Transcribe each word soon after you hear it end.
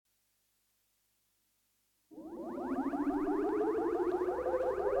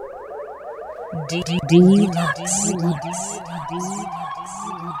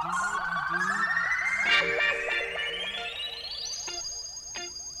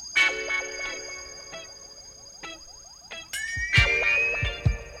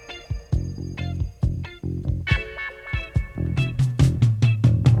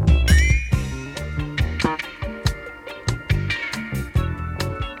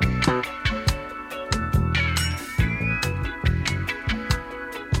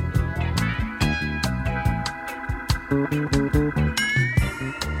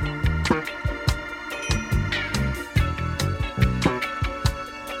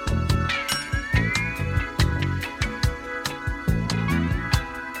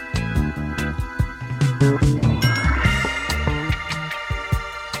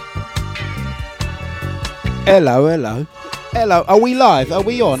Hello. Are we live? Are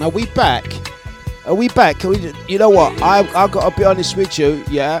we on? Are we back? You know what? I got to be honest with you,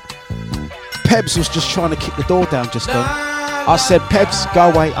 yeah. Pebs was just trying to kick the door down just then. I said, Pebs,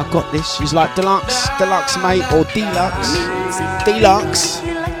 go away. I got this. He's like, Dlux, mate, or Dlux.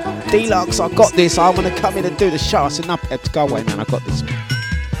 I got this. I want to come in and do the show. I said, no, Pebs, go away, man. I got this.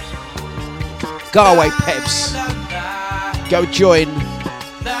 Go away, Pebs. Go join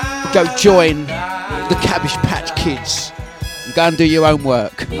the Cabbage Patch Kids. Go and do your own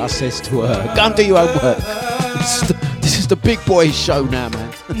work. I says to her, go and do your own work. This is the big boys show now,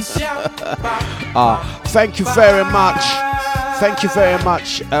 man. Thank you very much,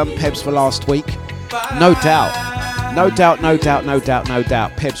 Pebs, for last week. No doubt.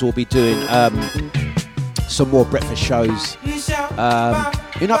 Pebs will be doing some more breakfast shows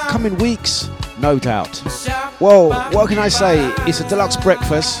in upcoming weeks, no doubt. Well, what can I say? It's a Dlux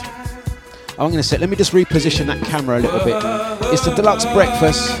breakfast. I'm going to say, let me just reposition that camera a little bit. It's the Dlux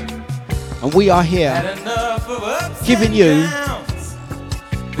breakfast, and we are here giving you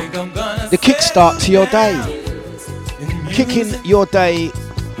the kickstart to your day. Kicking your day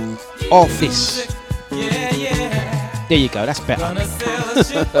off this. There you go, that's better.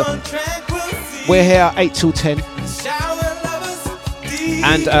 We're here 8 till 10.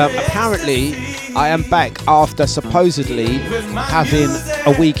 And apparently I am back after supposedly having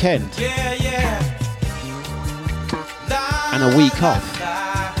a weekend and a week off,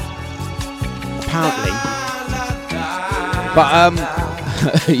 apparently. But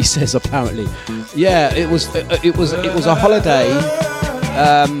he says apparently, yeah, it was a holiday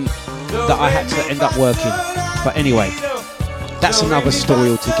that I had to end up working. But anyway, that's another story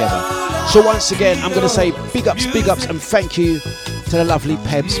altogether. So once again, I'm going to say big ups, and thank you to the lovely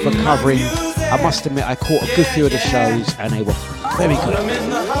Pebs for covering. I must admit, I caught a good few of the shows, and they were very good,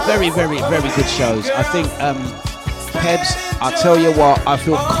 very good shows. I think Pebs, I tell you what, I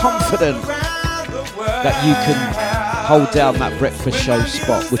feel confident that you can hold down that breakfast show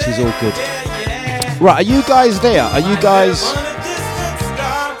spot, which is all good. Right, are you guys there? Are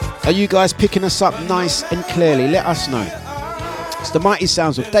you guys picking us up nice and clearly? Let us know. It's the mighty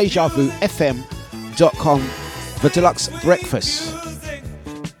sounds of dejavufm.com, the Dlux breakfast.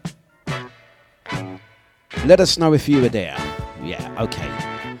 Let us know if you were there. Yeah, okay.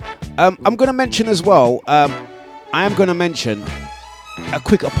 I'm going to mention as well, I am going to mention a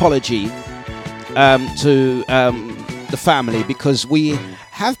quick apology to the family, because we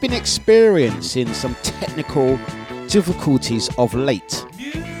have been experiencing some technical difficulties of late.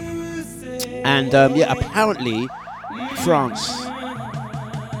 And apparently France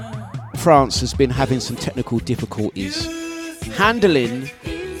has been having some technical difficulties handling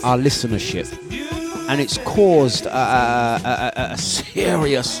our listenership, and it's caused a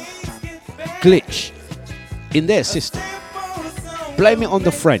serious glitch in their system. Blame it on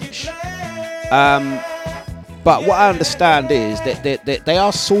the French. But what I understand is that they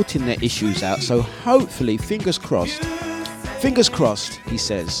are sorting their issues out, so hopefully, fingers crossed, he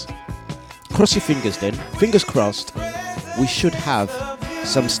says. Cross your fingers then. Fingers crossed, we should have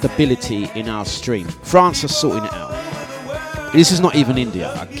some stability in our stream. France are sorting it out. This is not even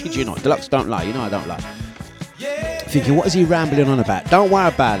India. I kid you not. Dlux don't lie. You know I don't lie. Thinking, what is he rambling on about? Don't worry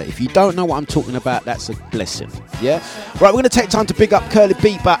about it. If you don't know what I'm talking about, that's a blessing. Yeah? Right, we're going to take time to big up Curly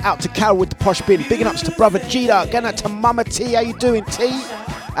Beeper, out to Carol with the posh bin, bigging ups to Brother G-Dog, going out to Mama T. How you doing, T?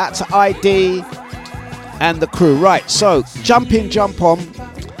 Out to ID and the crew. Right, so jump in, jump on.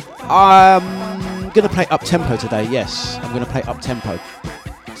 I'm going to play up-tempo today, yes. I'm going to play up-tempo.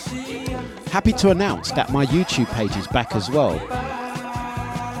 Happy to announce that my YouTube page is back as well.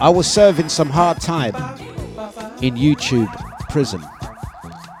 I was serving some hard time in YouTube prison.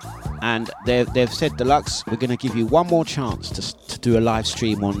 And they've said, Dlux, we're going to give you one more chance to do a live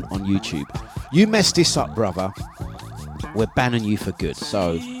stream on YouTube. You messed this up, brother. We're banning you for good.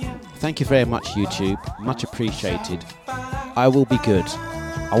 So Thank you very much, YouTube. Much appreciated. I will be good.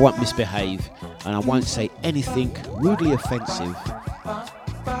 I won't misbehave, and I won't say anything rudely offensive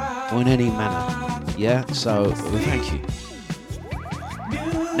or in any manner. Yeah, so thank you.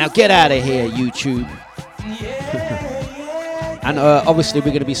 Now get out of here, YouTube. And obviously we're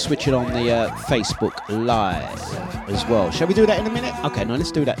going to be switching on the Facebook Live as well. Shall we do that in a minute? Okay, no,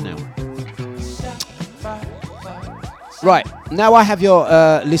 let's do that now. Right, now I have your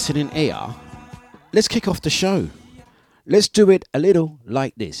listening ear. Let's kick off the show. Let's do it a little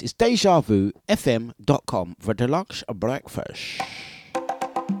like this. It's dejavufm.com for Dlux breakfast.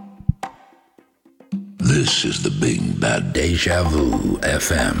 This is the big bad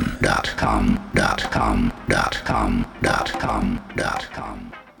dejavufm.com.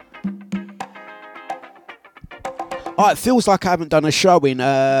 Oh, it feels like I haven't done a show in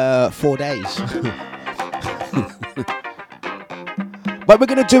 4 days. But we're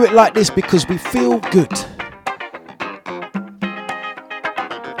going to do it like this because we feel good.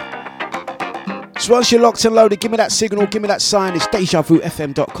 So once you're locked and loaded, give me that signal, give me that sign. It's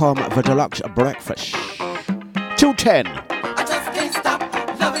dejavufm.com for Dlux breakfast. Till 10. I just can't stop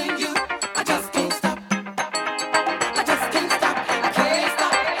loving you. I just can't stop. I just can't stop. I can't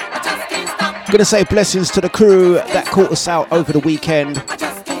stop. I just can't stop. Gonna say blessings to the crew that caught us out over the weekend. I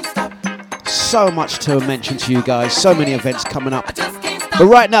just can't stop. So much to mention to you guys. So many events coming up. I just can't stop. But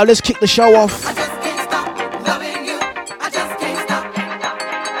right now, let's kick the show off. I just can't stop loving you. I just can't stop.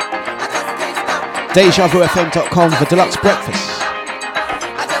 I just can't stop. dejavufm.com for Dlux breakfast.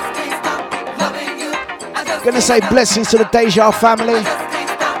 Gonna say blessings to the Deja family.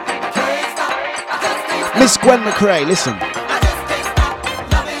 Miss Gwen McRae, listen.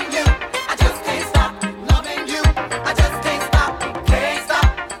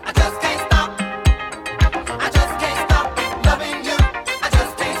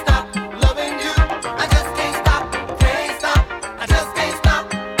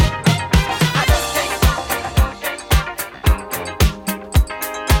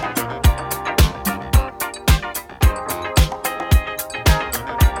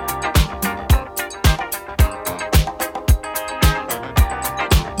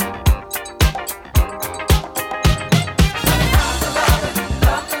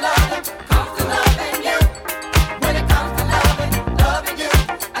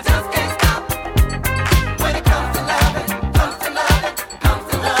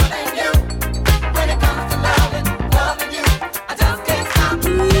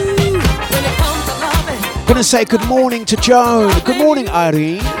 Say good morning to Joan. Good morning,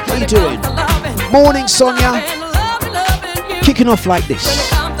 Irene. How you doing? Morning, Sonia. Kicking off like this.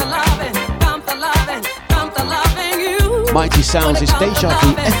 Mighty Sounds is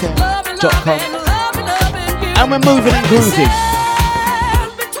dejavufm.com. And we're moving and grooving.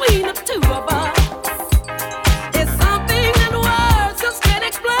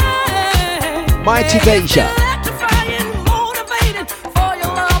 Mighty Deja.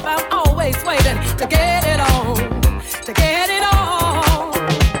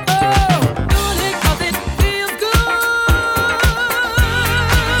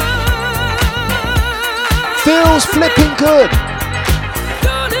 Feels flipping good.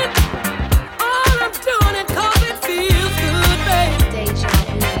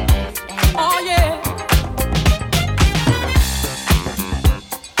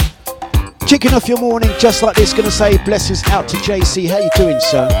 Kicking off your morning just like this, gonna say blessings out to JC. How you doing,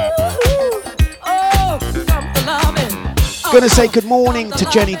 sir? Gonna say good morning to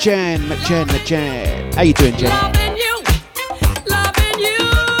Jenny Jan. How you doing, Jenny?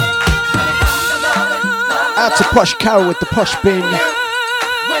 Out to Posh Carol with the Posh Bin.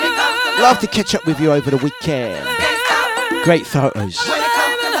 Love to catch up with you over the weekend. Great photos.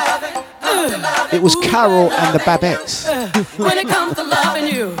 It was Carol and the Babettes. When it comes to loving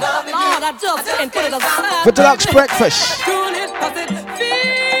you, Lord, I just can't put it aside. For Dlux breakfast.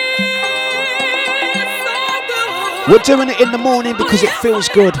 We're doing it in the morning because it feels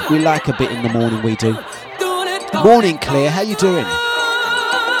good. We like a bit in the morning, we do. Morning, Claire. How you doing?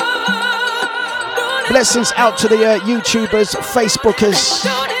 Blessings out to the YouTubers, Facebookers,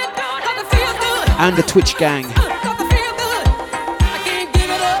 and the Twitch gang.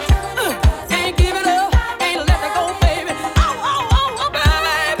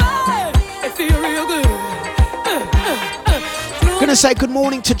 Gonna say good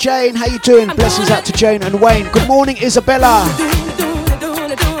morning to Jane. How you doing? Blessings out to Jane and Wayne. Good morning, Isabella.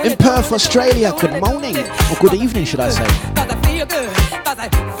 In Perth, Australia. Good morning. Or good evening, should I say.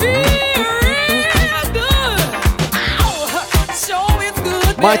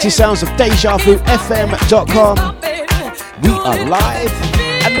 Mighty Sounds of dejavufm.com. We are live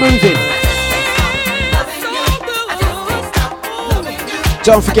and moving.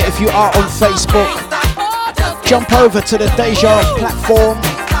 Don't forget, if you are on Facebook, jump over to the Deja platform.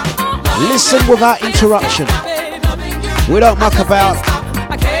 Listen without interruption. We don't muck about.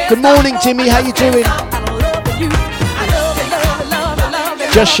 Good morning, Timmy. How you doing?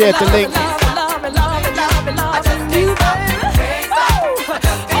 Just shared the link.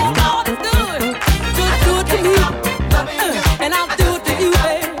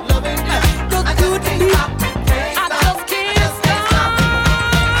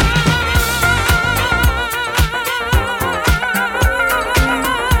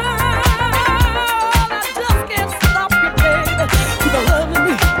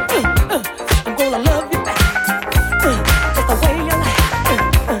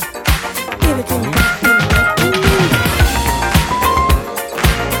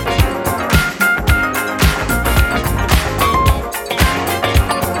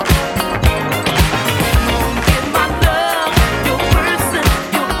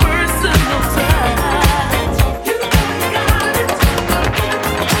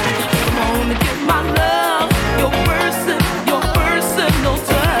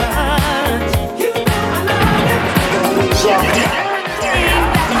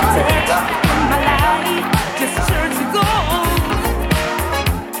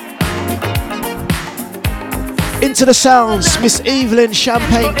 Into the sounds, Miss Evelyn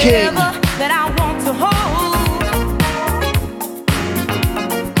Champagne King.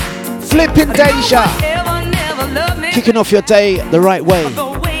 Flipping Deja. Kicking off your day the right way.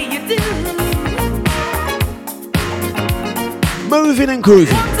 Moving and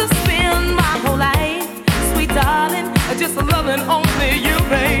grooving.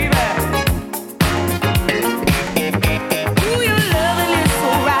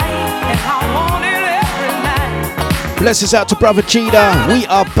 Blessings out to brother Cheetah. We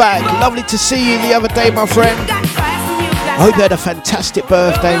are back. Lovely to see you the other day, my friend. I hope you had a fantastic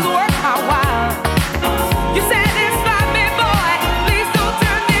birthday.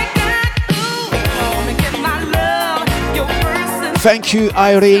 Thank you,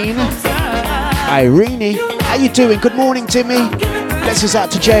 Irene. Irene, how you doing? Good morning, Timmy. Blessings out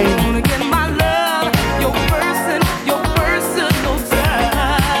to Jane.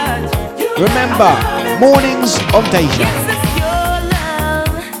 Remember, mornings on Deja.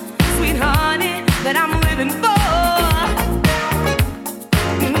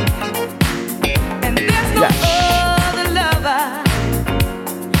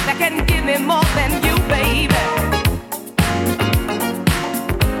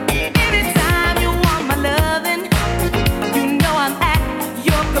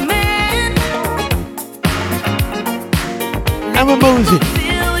 And we're moving.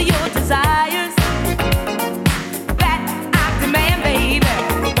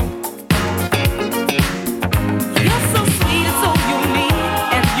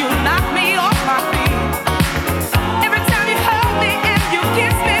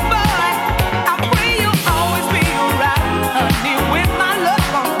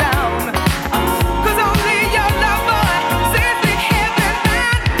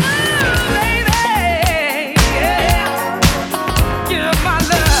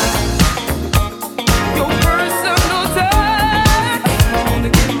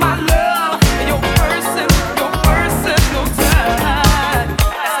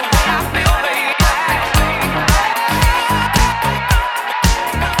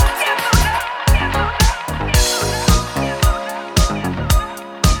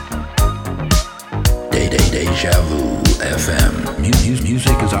 Dejavufm.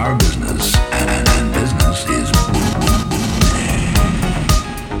 Music is our business, and business is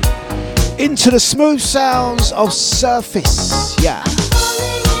into the smooth sounds of Surface. Yeah.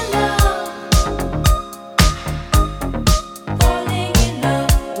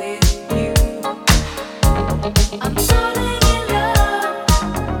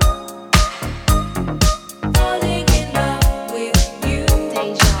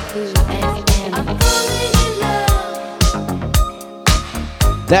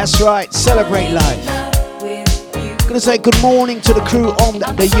 That's right, celebrate life. Gonna say good morning to the crew on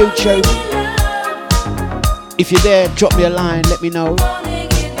the YouTube. If you're there, drop me a line, let me know.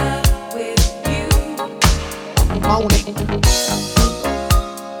 Morning.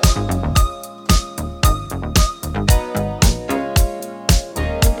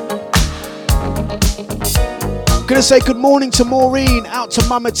 Gonna say good morning to Maureen, out to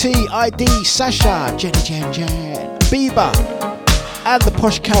Mama T, ID, Sasha, Jen, Bieber, and the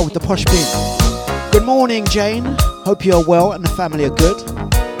posh cow with the posh bin. Good morning, Jane. Hope you're well and the family are good.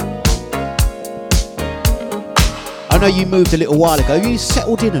 know you moved a little while ago. You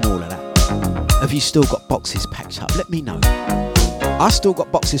settled in and all of that. Have you still got boxes packed up? Let me know. I still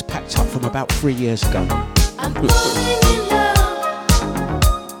got boxes packed up from about 3 years ago. I'm falling in love.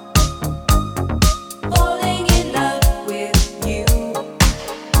 Falling in love with you.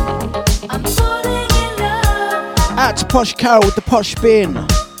 I'm falling in love. Out to Posh Carol with the Posh Bin.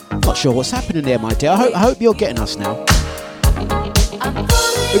 Not sure what's happening there, my dear. I hope you're getting us now.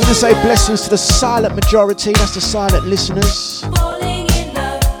 We're going to say blessings to the silent majority. That's the silent listeners. Falling in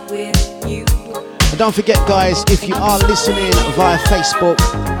love with you. And don't forget, guys, if you are listening via Facebook,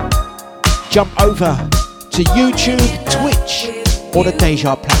 jump over to YouTube, Twitch, or the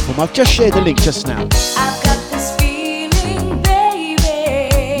Deja platform. I've just shared the link just now. I've got this feeling, baby.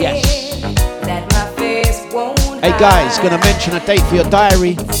 Yes. That my face won't Hey guys, gonna mention a date for your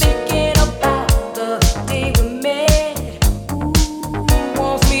diary. Thinking about the day we met. Ooh,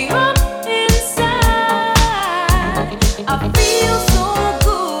 warms me up inside. I feel so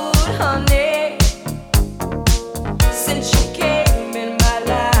good, honey, since you came in my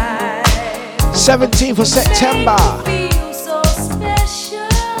life. 17th of September. Feel so special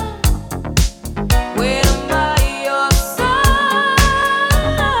when I'm by your side.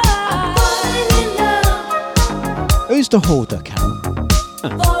 I'm falling in love. Who's the holder, Carol?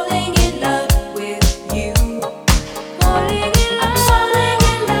 Falling in love with you. Falling in love. Falling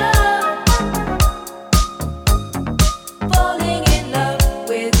in love. Falling in love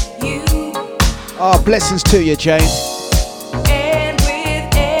with you. Oh, blessings to you, Jane. And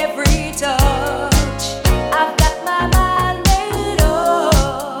with every touch, I've got my mind made up.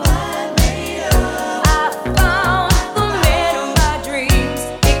 I found the man of my dreams.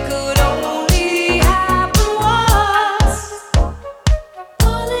 It could only happen once.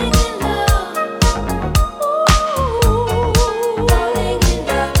 Falling in love. Ooh, falling in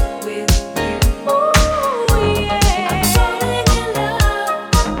love with you. Ooh, yeah. I'm falling in love.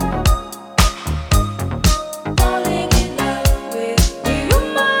 Falling in love with you,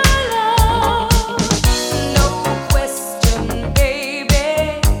 my love. No question, baby.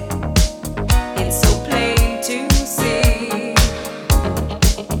 It's so plain to see.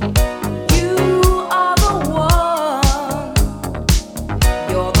 You are the one.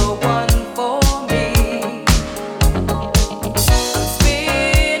 You're the one for me. I'm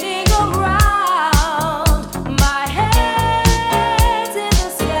spinning around. My head's in the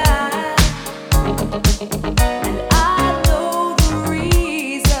sky. And I know the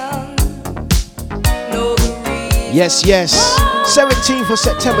reason. Yes, yes. 17th of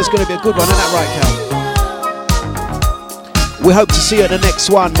September is going to be a good one, isn't that right, Carol? We hope to see you at the next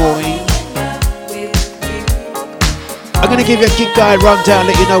one, Maureen. I'm going to give you a gig guide rundown,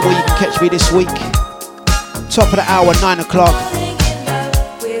 let you know where you can catch me this week. Top of the hour, 9 o'clock.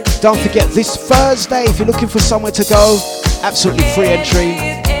 Don't forget, this Thursday, if you're looking for somewhere to go, absolutely free entry.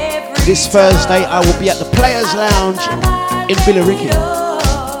 This Thursday, I will be at the Players Lounge in Billericay.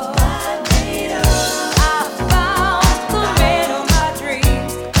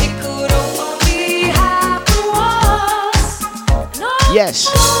 Yes.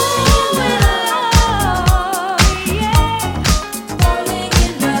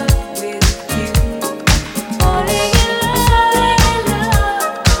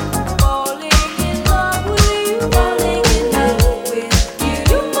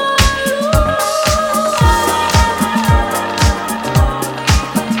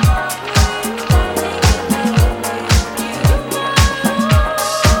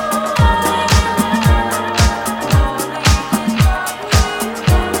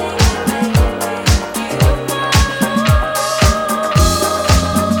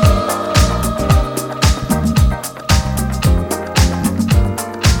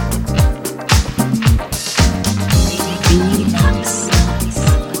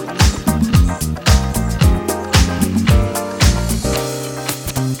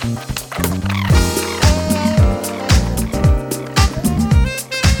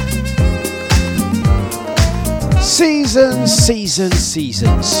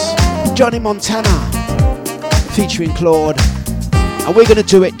 Seasons. Johnny Montana featuring Claude, and we're gonna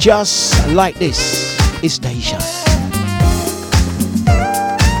do it just like this. It's Deja.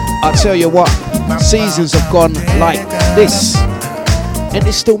 I tell you what, seasons have gone like this, and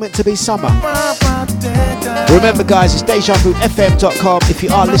it's still meant to be summer. Remember, guys, it's dejavufm.com. If you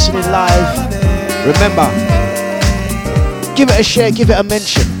are listening live, remember, give it a share, give it a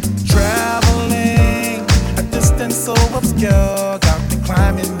mention. Traveling a distance so obscure, got me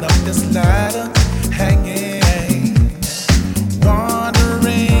climbing up this ladder, hanging,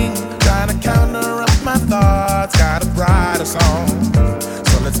 wandering, trying to counter up my thoughts. Gotta write a song,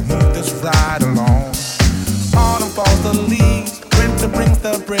 so let's move this ride along. Autumn falls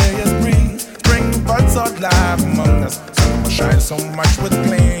so much with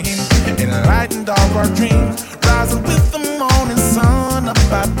gleam. Enlightened all our dreams, rising with the morning sun, up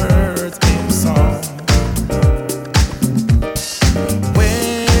by birds in song.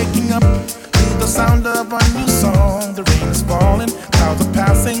 Waking up to the sound of a new song. The rain is falling, clouds are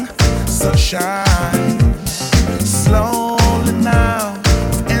passing, sunshine. Slowly now,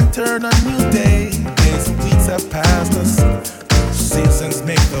 we've entered a new day. Days and weeks have passed us, seasons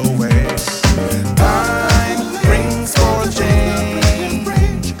make the way. Time brings for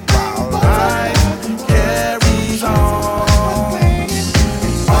change, while life carries on.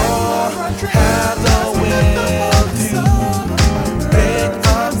 All have the will to pick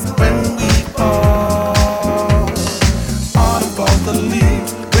us when we fall. Autumn falls the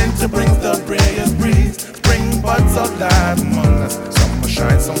leaves, winter brings the brightest breeze. Spring buds are alive among us, summer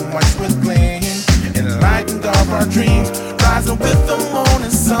shines so much with gleam. Enlightened of our dreams, rising with the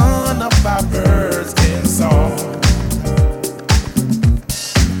morning sun, up by birds in song.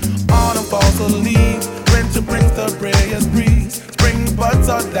 Autumn falls the leaves, winter brings the brightest breeze. Spring buds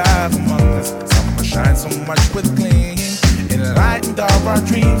are alive among us, summer shines so much with gleam. Enlightened of our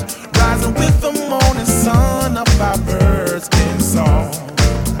dreams, rising with the morning sun, up by birds in song.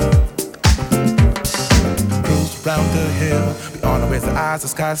 Cruise round the hill, beyond the waves, the eyes, the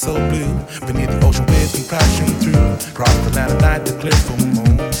sky so blue. Beneath the ocean waves come crashing through. Cross the land at night, the clear full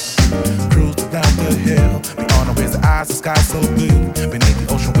moon. Cruise around the hill, beyond the waves, the eyes, the sky so blue. Beneath the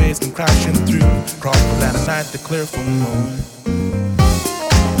ocean waves come crashing through. Cross the land at night, the clear full moon.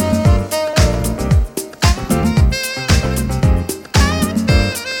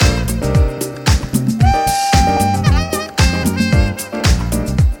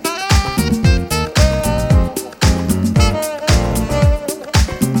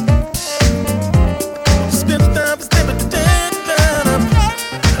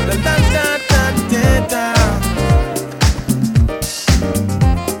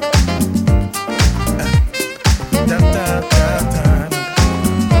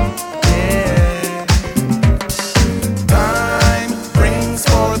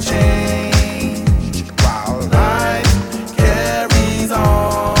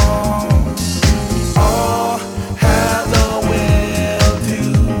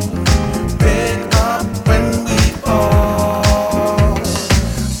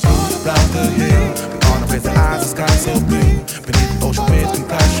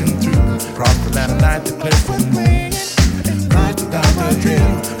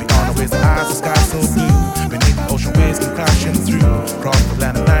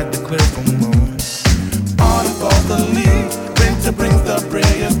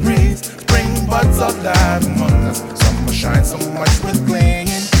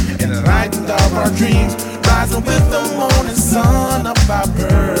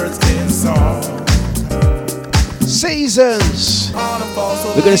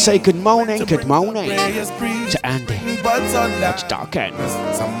 We're going to say good morning to Andy. It's dark end.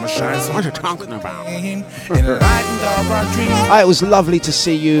 What are you talking about? It was lovely to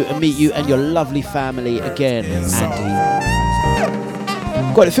see you and meet you and your lovely family again, Andy.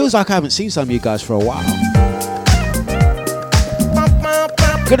 God, it feels like I haven't seen some of you guys for a while.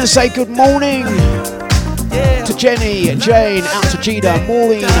 Gonna say good morning to Jenny, Jane, out to Gina,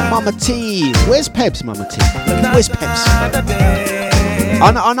 Maureen, Mama T. Where's Pebs, Mama T? Where's Pebs?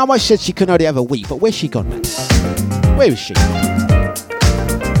 I know I said she can only have a week, but where's she gone, man? Where is she?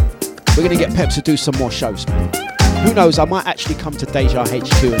 We're going to get Pebs to do some more shows, man. Who knows, I might actually come to Deja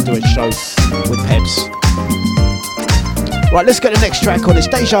HQ and do a show with Pebs. Right, let's get the next track on. It's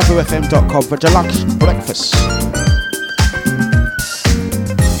dejavufm.com for Dlux Breakfast.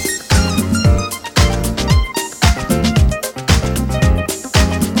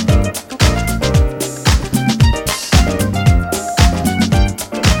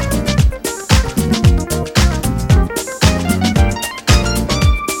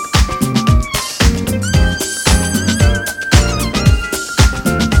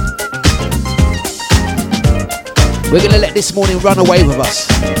 We're going to let this morning run away with us.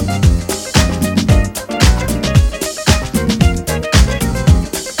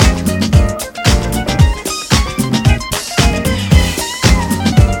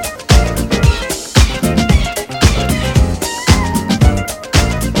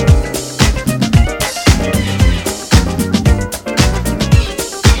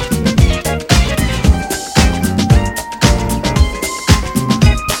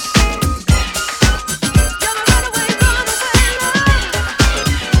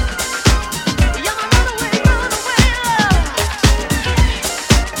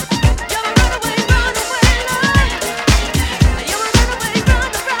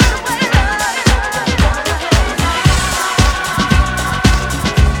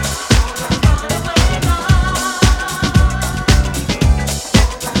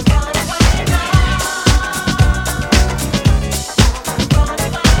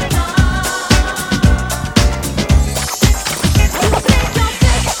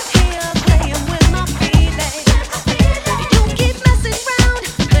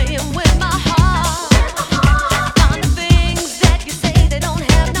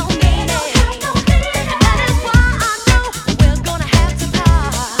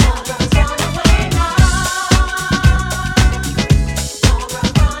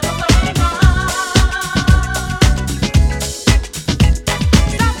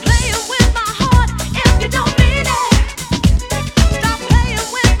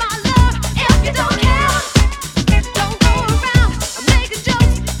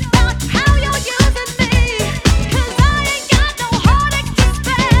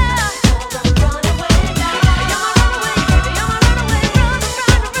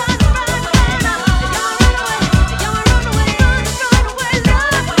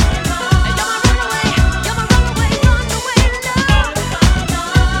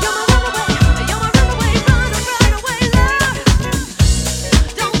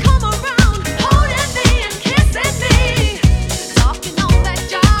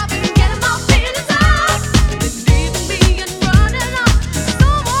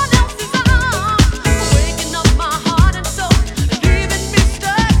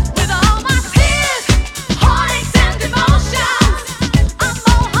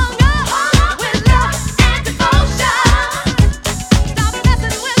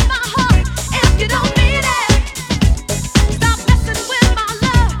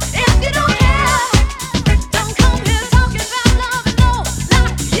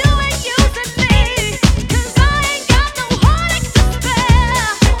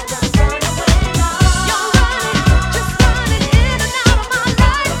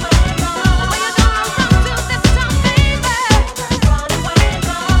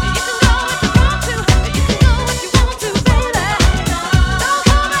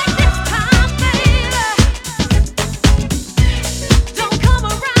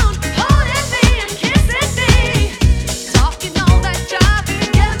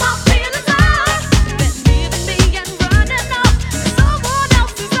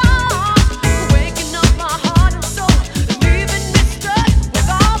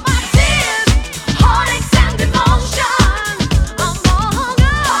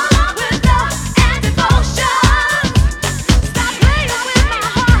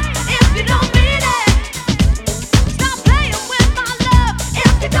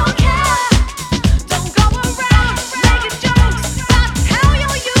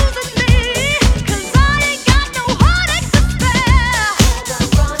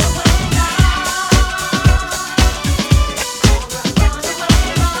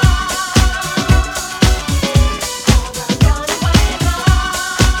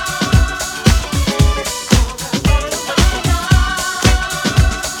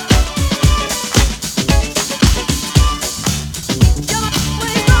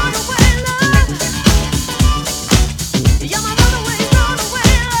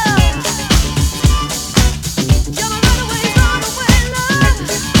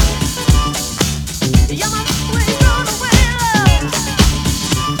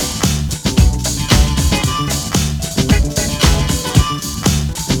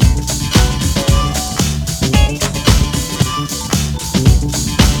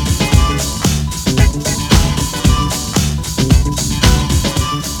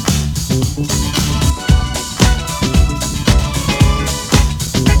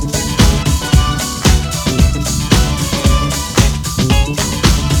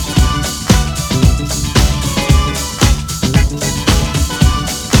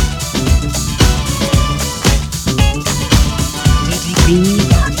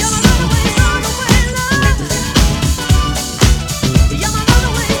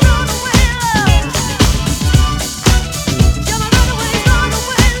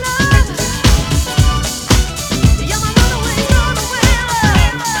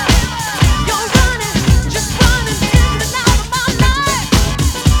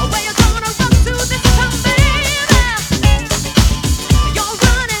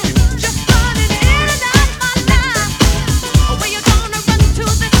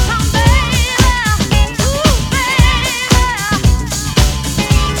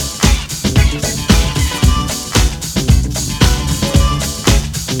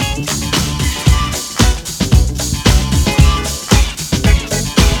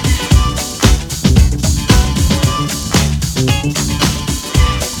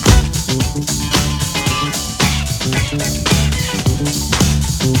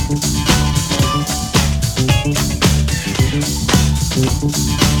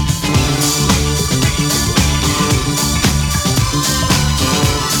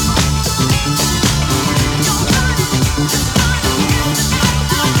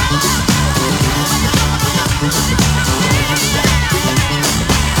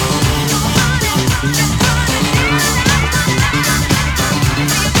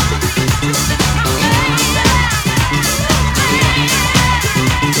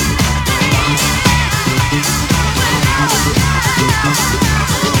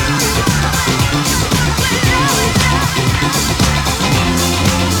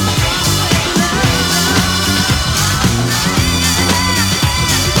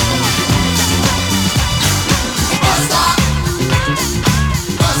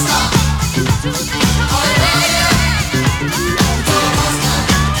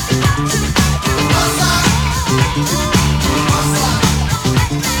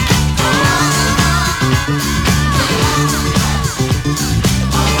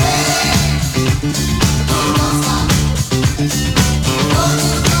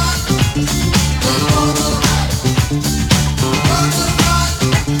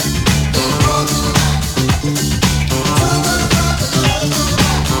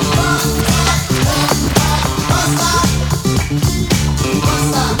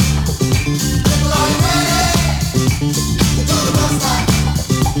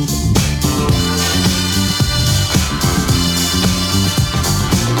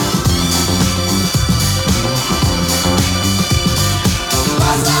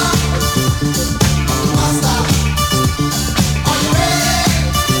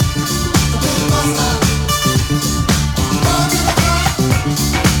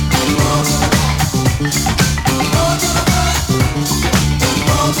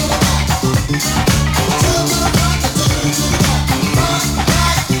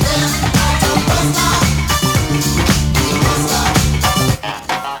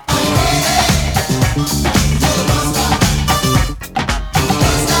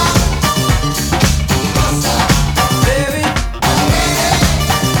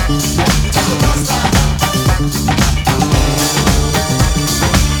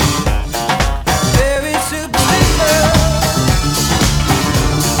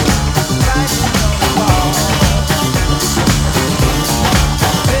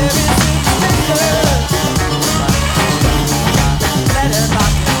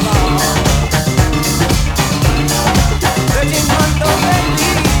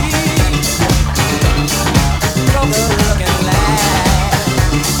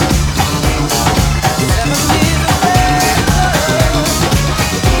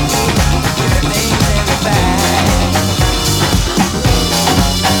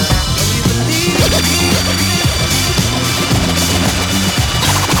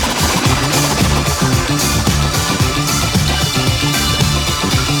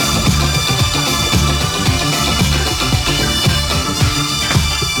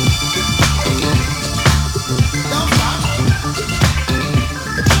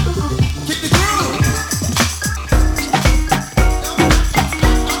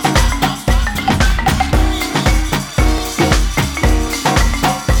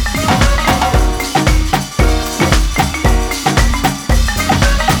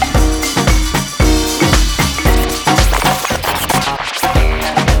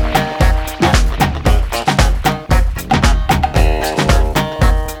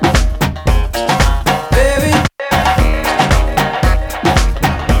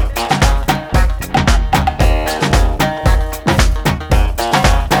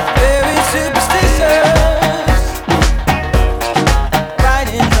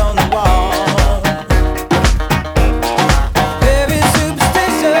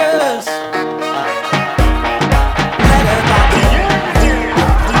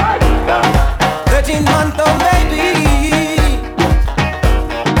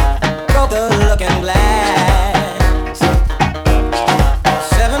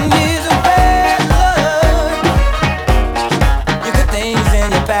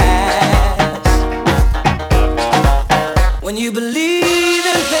 When you believe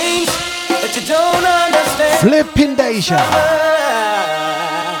in things that you don't understand. Flipping Deja.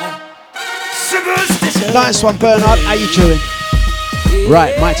 Superstition. Nice one, Bernard. How you doing?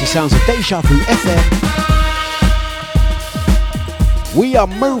 Right, mighty sounds of Deja Vu FM. We are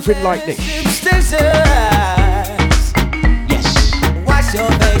moving like this. Yes. Wash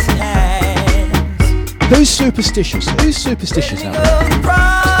your face and hands. Who's superstitious? Who's superstitious out there?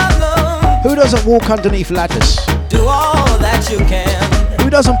 Who doesn't walk underneath ladders? Do all that you can. Who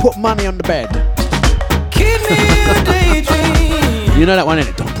doesn't put money on the bed? Keep me a daydream. You know that one,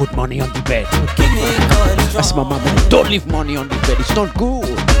 innit? Don't put money on the bed. Keep me going strong. That's my mum. Don't leave money on the bed. It's not good.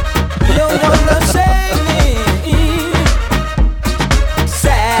 You don't wanna save me.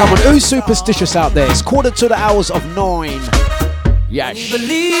 Sad. Come on, who's superstitious out there? It's 9:45. Yes. You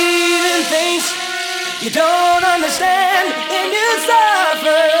believe in things you don't understand and you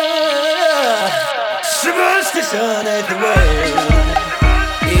suffer. Superstition ain't the way.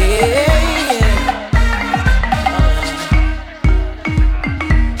 Yeah.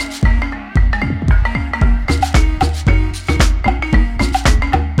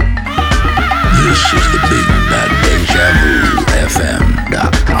 This is the Big Bad DejaVuFM.com.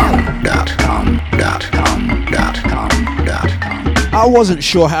 I wasn't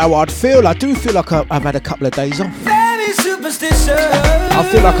sure how I'd feel. I do feel like I've had a couple of days off. Very superstitious. I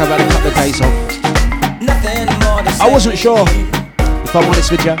feel like I've had a couple of days off. Nothing more to say. I wasn't sure, if I'm honest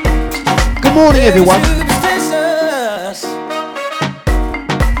with you. Good morning, everyone. Superstitious.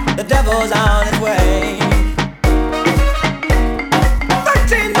 The devil's on his way.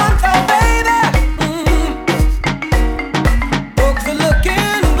 13 months old baby. Broke the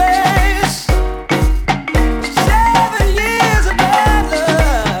looking glass. 7 years of bad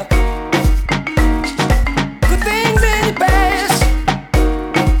luck. Good things in your past.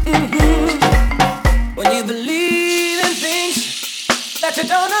 When you believe in things that you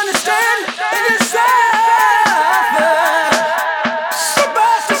don't understand, and you suffer.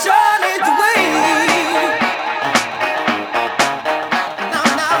 Superstition is the way. No,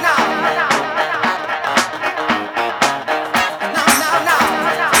 no, no. No, no, no. No, no, no.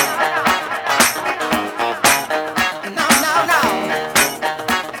 No, no, no.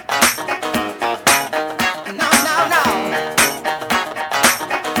 No, no, no.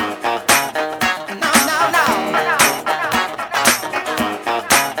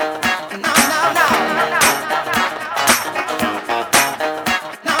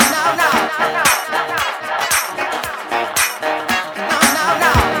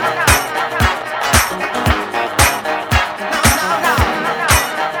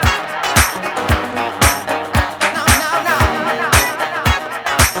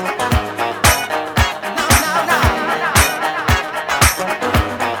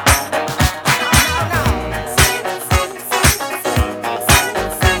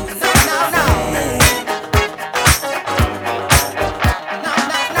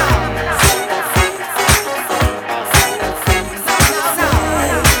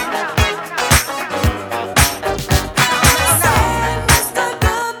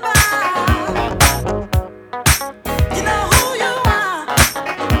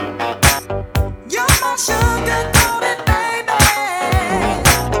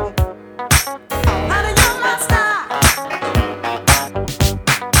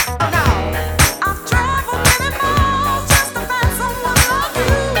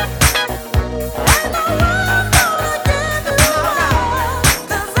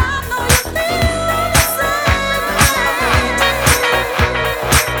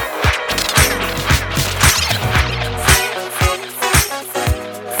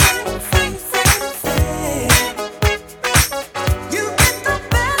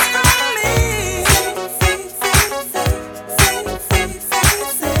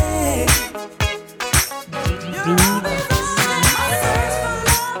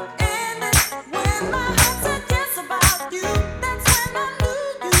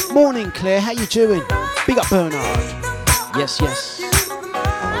 Morning, Claire. How you doing? Big up, Bernard. Yes, yes.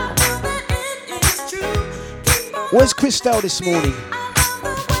 Where's Christelle this morning?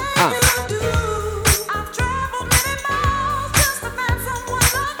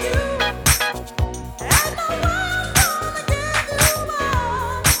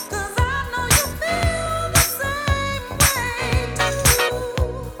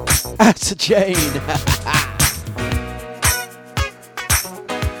 To Jane.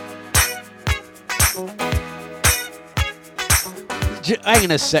 Hang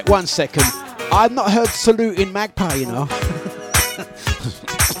on a sec, 1 second. I've not heard saluting magpie, you know.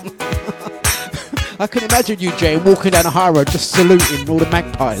 I can imagine you, Jane, walking down a high road just saluting all the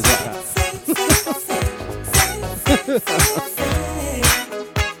magpies like that.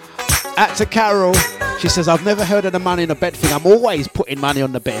 At to Carol, she says, I've never heard of the money in the bed thing. I'm always putting money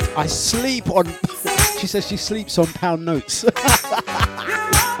on the bed. I sleep on, she says she sleeps on pound notes.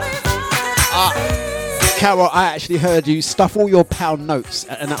 Carol, I actually heard you stuff all your pound notes,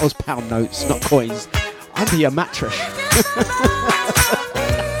 and that was pound notes, not coins, under your mattress.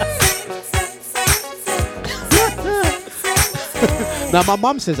 Now my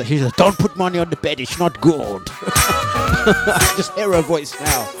mum says that, she says, don't put money on the bed, it's not good. I just hear her voice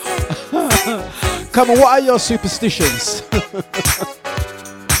now. Come on, what are your superstitions?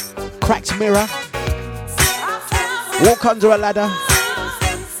 Cracked mirror, walk under a ladder.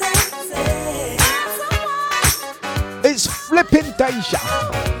 It's flipping deja.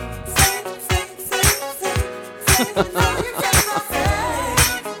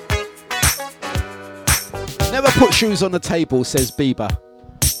 Never put shoes on the table, says Bieber.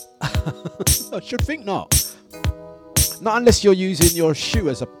 I should think not. Not unless you're using your shoe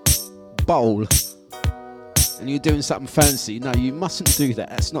as a bowl and you're doing something fancy. No, you mustn't do that.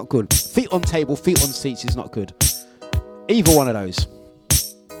 That's not good. Feet on table, feet on seats is not good. Either one of those.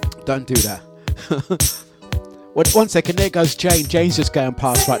 Don't do that. Well, 1 second, there goes Jane. Jane's just going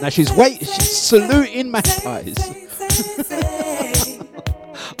past right now. She's saluting magpies.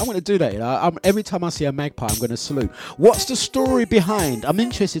 I'm going to do that. You know? Every time I see a magpie, I'm going to salute. What's the story behind? I'm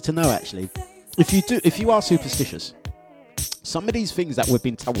interested to know, actually. If you are superstitious, some of these things that we've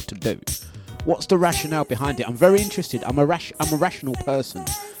been told to do, what's the rationale behind it? I'm very interested. I'm a rational person.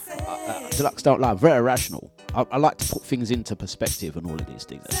 Dlux don't lie. I'm very rational. I like to put things into perspective and all of these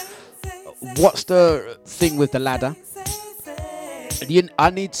things. What's the thing with the ladder?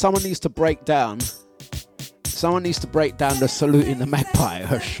 Someone needs to break down the saluting the magpie.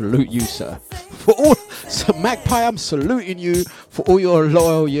 I salute you, sir. So magpie, I'm saluting you for all your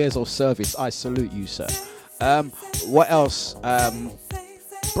loyal years of service. I salute you, sir. What else?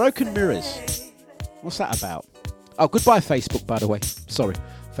 Broken mirrors. What's that about? Oh, goodbye Facebook, by the way. Sorry,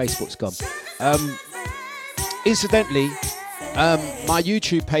 Facebook's gone. Incidentally, my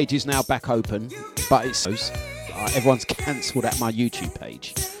YouTube page is now back open, but it's everyone's cancelled at my YouTube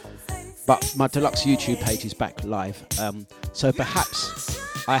page. But my Dlux YouTube page is back live. So perhaps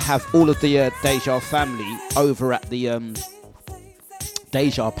I have all of the Deja family over at the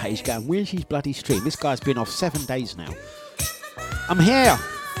Deja page going, where's his bloody stream? This guy's been off 7 days now. I'm here.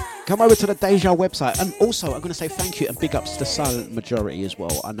 Come over to the Deja website. And also, I'm going to say thank you and big ups to the silent majority as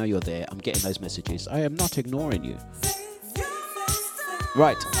well. I know you're there. I'm getting those messages. I am not ignoring you.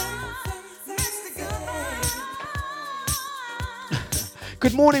 Right.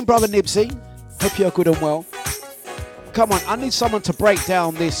 Good morning, brother Nibsy. Hope you're good and well. Come on, I need someone to break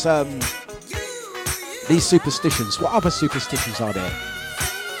down this these superstitions. What other superstitions are there?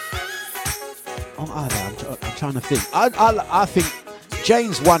 What are there? I'm trying to think. I think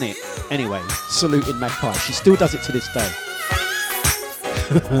Jane's won it. Anyway, saluting magpie. She still does it to this day.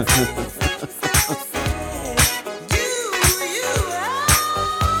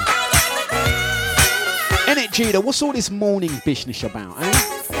 Innit, Judah? What's all this morning business about, eh?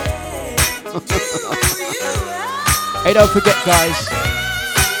 Hey, don't forget, guys.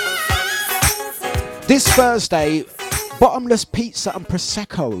 This Thursday, bottomless pizza and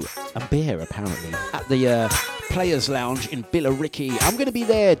prosecco and beer, apparently, at the Players Lounge in Billericay. I'm going to be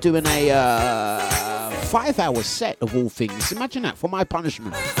there doing a 5-hour set of all things. Imagine that, for my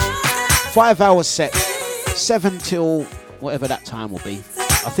punishment. 5-hour set, 7 till whatever that time will be.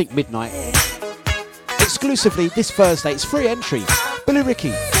 I think midnight. Exclusively this Thursday. It's free entry.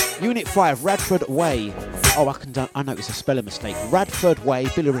 Billericay, Unit 5, Radford Way. Oh, I know it's a spelling mistake. Radford Way,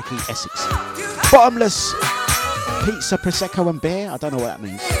 Billericay, Essex. Bottomless pizza, prosecco and beer. I don't know what that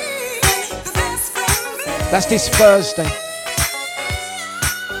means. That's this Thursday.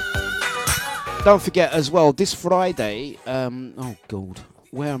 Don't forget as well, this Friday. Oh, God.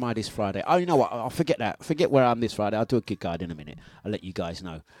 Where am I this Friday? Oh, you know what? I'll forget that. Forget where I am this Friday. I'll do a gig guide in a minute. I'll let you guys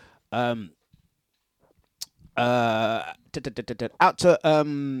know.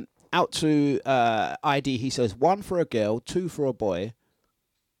 Out to ID, he says 1 for a girl, 2 for a boy.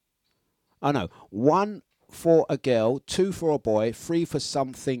 Oh no, 1 for a girl, 2 for a boy, 3 for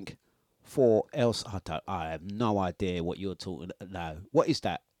something for else. I have no idea what you're talking about. No. What is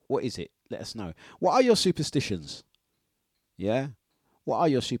that? What is it? Let us know. What are your superstitions? Yeah? What are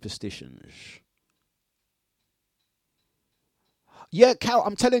your superstitions? Yeah, Cal,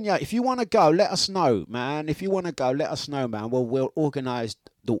 I'm telling you, if you want to go, let us know, man. If you want to go, let us know, man. We'll organise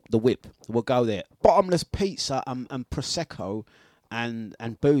the whip. We'll go there. Bottomless pizza and prosecco and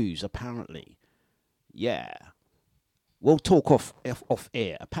booze, apparently. Yeah. We'll talk off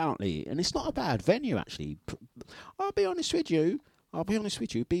air, apparently. And it's not a bad venue, actually. I'll be honest with you.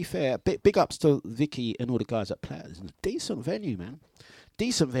 Be fair. Big ups to Vicky and all the guys at Players. Decent venue, man.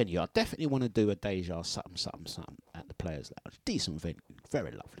 Decent venue. I definitely want to do a Deja something at the Players Lounge. Decent venue.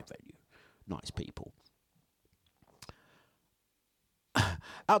 Very lovely venue. Nice people.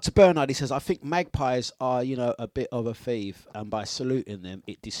 Out to Bernard, he says, I think magpies are, a bit of a thief, and by saluting them,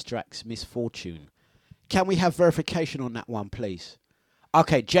 it distracts misfortune. Can we have verification on that one, please?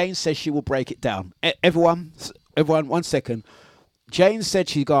 Okay, Jane says she will break it down. Everyone, 1 second. Jane said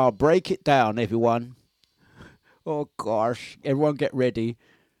she's going to break it down, everyone. Oh, gosh. Everyone get ready.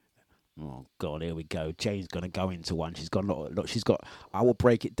 Oh, God, here we go. Jane's going to go into one. She's got, look, I will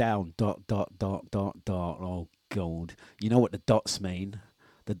break it down. ... Oh, God. You know what the dots mean?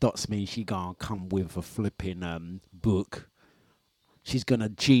 The dots mean she going to come with a flipping book. She's going to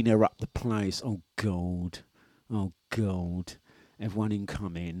Gina up the place. Oh, God. Oh, God. Everyone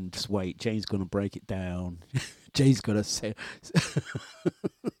incoming. Just wait. Jane's going to break it down. Jane's going to say,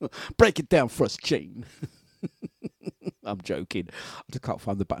 break it down for us, Jane. I'm joking. I just can't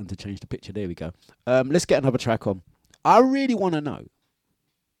find the button to change the picture. There we go. Let's get another track on. I really want to know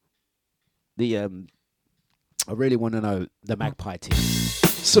the Magpie team.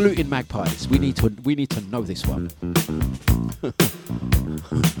 Saluting Magpies. We need to know this one.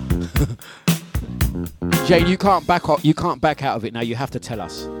 Jane, you can't back out. You can't back out of it now. You have to tell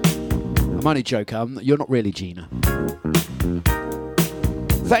us. I'm only joking. You're not really Gina.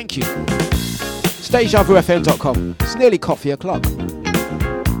 Thank you. dejavufm.com. It's nearly coffee o'clock.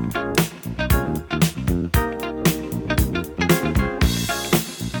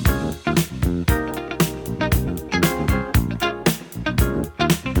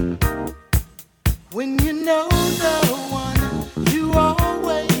 When you know the one you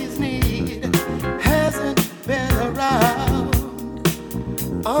always need hasn't been around,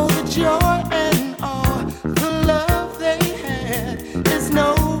 all the joy and all the love they had is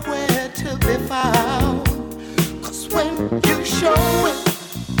nowhere to be found. 'Cause when you show it,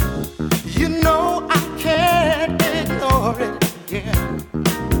 you know I can't ignore it, yeah.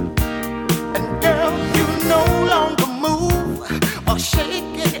 And girl, you no longer move or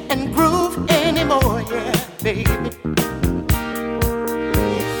shake it and groove anymore, yeah, baby.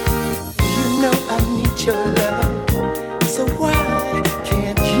 You know I need your love, so why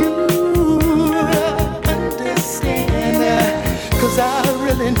can't you understand? 'Cause I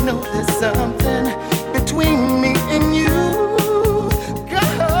really know there's something between me and you.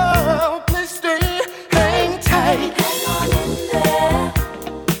 Girl, please stay, hang tight. Hang on in there.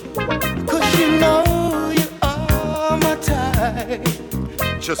 'Cause you know you are my type.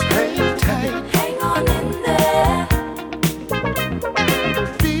 Just hang tight. Hang on in there.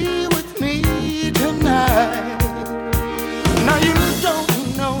 Be with me tonight. Now you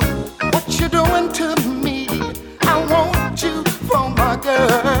don't know what you're doing to me. I want you for my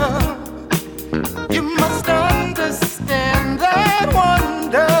girl. You must understand that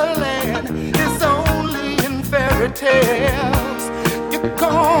wonderland is only in fairy tales. You're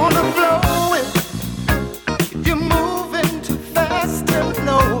gonna blow it. You're moving too fast to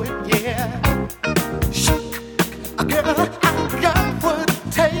know it, yeah. Girl, I got what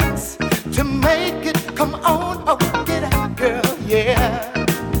it takes to make it. Come on, oh, get out, girl, yeah.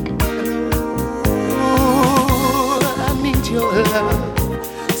 Ooh, I need your love,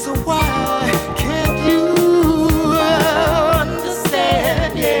 so why can't you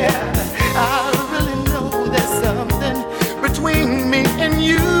understand, yeah. I really know there's something between me and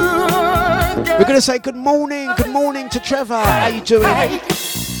you, girl. We're going to say good morning to Trevor. How you doing?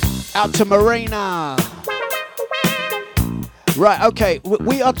 Out to Marina. Right, okay,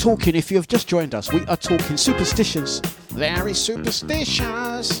 we are talking, if you have just joined us, we are talking superstitions. Very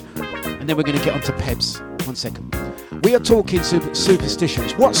superstitious. And then we're going to get on to Pebs. 1 second. We are talking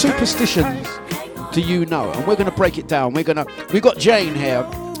superstitions. What superstitions do you know? And we're going to break it down. We've got Jane here.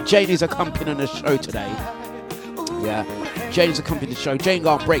 Jane is accompanying the show today. Yeah, Jane is accompanying the show. Jane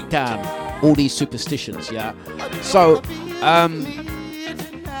going to break down all these superstitions, yeah? So,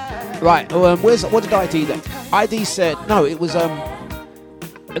 right, what did ID then? ID said, no, it was,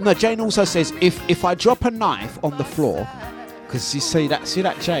 no, Jane also says, if I drop a knife on the floor, because you see that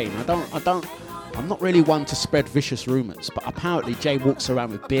Jane, I'm not really one to spread vicious rumours, but apparently Jane walks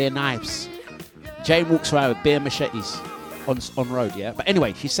around with bare knives. Jane walks around with bare machetes on road, yeah? But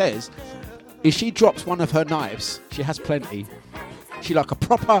anyway, she says, if she drops one of her knives, she has plenty. She like a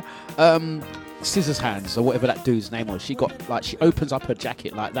proper, scissors hands or whatever that dude's name was. She opens up her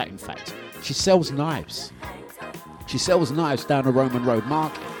jacket like that. In fact, she sells knives. She sells knives down the Roman Road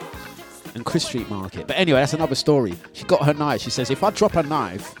Market and Chris Street Market. But anyway, that's another story. She got her knife. She says, if I drop a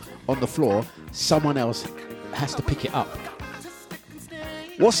knife on the floor, someone else has to pick it up.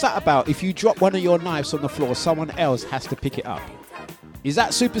 What's that about? If you drop one of your knives on the floor, someone else has to pick it up. Is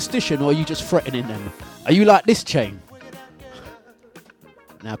that superstition, or are you just threatening them? Are you like this, Chain?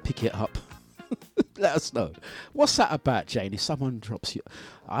 Now pick it up. Let us know. What's that about, Jane? If someone drops you,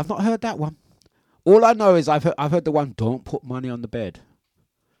 I've not heard that one. All I know is I've heard the one. Don't put money on the bed.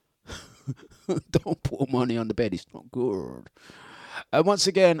 Don't put money on the bed. It's not good. Once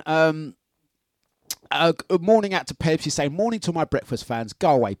again, good morning out to Pebs. He's saying morning to my breakfast fans.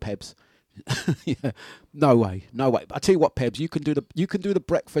 Go away, Pebs. Yeah, no way. I tell you what, Pebs, you can do the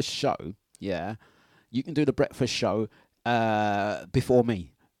breakfast show. Yeah, you can do the breakfast show before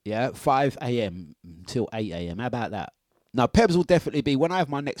me. Yeah, 5 a.m. till 8 a.m. How about that? Now, Pebs will definitely be, when I have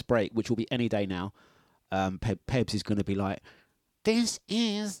my next break, which will be any day now, Pebs is going to be like, this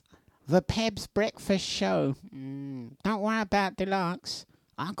is the Pebs breakfast show. Don't worry about Dlux.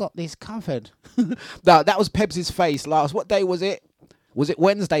 I got this covered. No, that was Pebs' face last. What day was it? Was it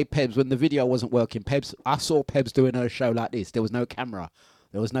Wednesday, Pebs, when the video wasn't working? Pebs, I saw Pebs doing her show like this. There was no camera.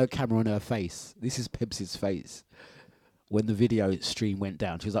 There was no camera on her face. This is Pebs' face. When the video stream went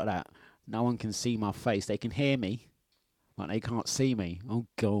down, she was like that. No one can see my face. They can hear me, but they can't see me. Oh,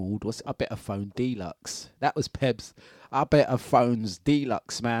 God. I better phone Dlux. That was Pebs. I better phone's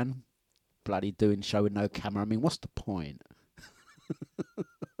Dlux, man. Bloody doing show with no camera. I mean, what's the point?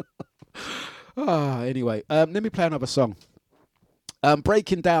 Anyway, let me play another song.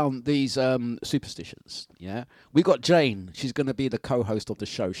 Breaking down these superstitions. Yeah, we got Jane. She's going to be the co-host of the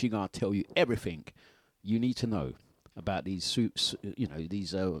show. She's going to tell you everything you need to know about these suits. You know,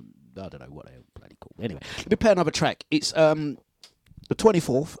 these I don't know what they're bloody called. Anyway, let me play another track. It's the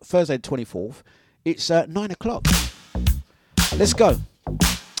 24th, Thursday the 24th. It's 9 o'clock. Let's go.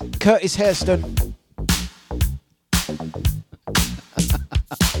 Curtis Hairston.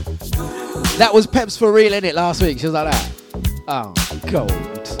 That was Peps for real, innit, last week? She was like that. Oh,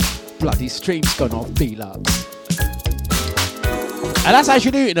 gold. Bloody stream's gone off, Dlux. And that's how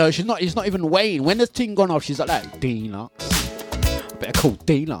she do it, you know. It's not even weighing. When the thing gone off, she's like that. Dlux. Better call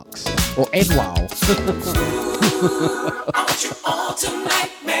Dlux. Or NWOW. I want you all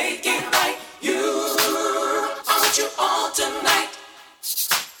tonight, make it right. I want you all tonight.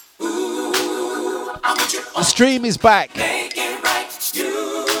 Ooh, I want you all. The stream is back. Make it right.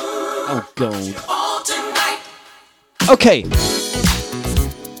 Oh, gold. All tonight. Okay.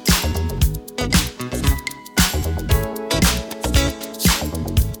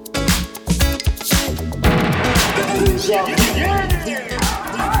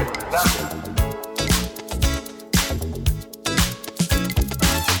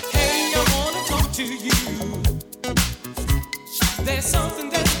 Hey, I wanna talk to you. There's something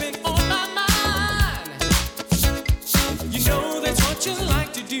that's been on my mind. You know that's what you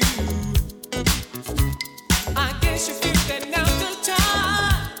like to do. I guess you feel that now's the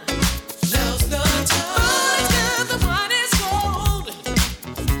time. Now's the time. Oh, the wine is cold,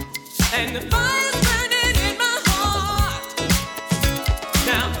 and the fire's burning in my heart.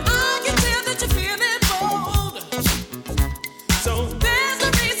 Now I can tell that you're feeling bold. So there's a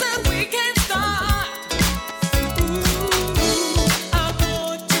reason we can't start. Ooh, I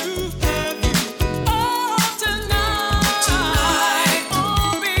want to have you all tonight. Tonight,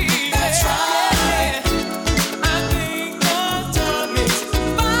 oh baby, that's right. I think the time is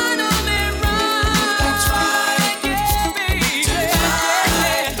finally right. That's right, yeah, baby.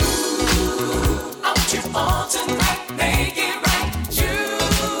 Tonight, I want you all tonight, make it right.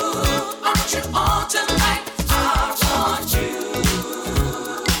 I want you all tonight. I want you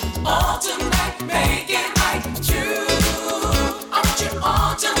all tonight, make it right. I want you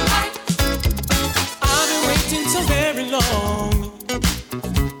all tonight. I've been waiting so very long,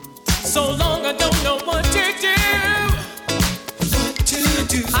 so long I don't know what to do.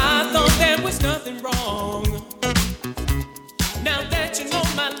 I thought there was nothing wrong. Now that you know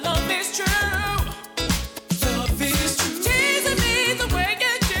my love is true, love is true. Teasing me the way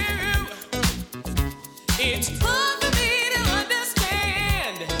you do, it's hard for me to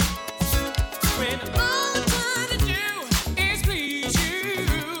understand. When all I'm trying to do is please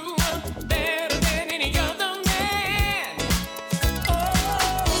you better than any other man.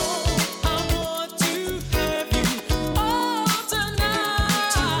 Oh, I want to have you all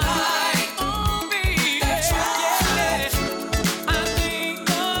tonight. Tonight, oh baby, that's right. Yeah. I think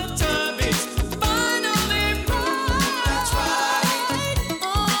the time is finally right. That's right.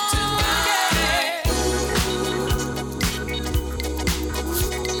 Oh, tonight.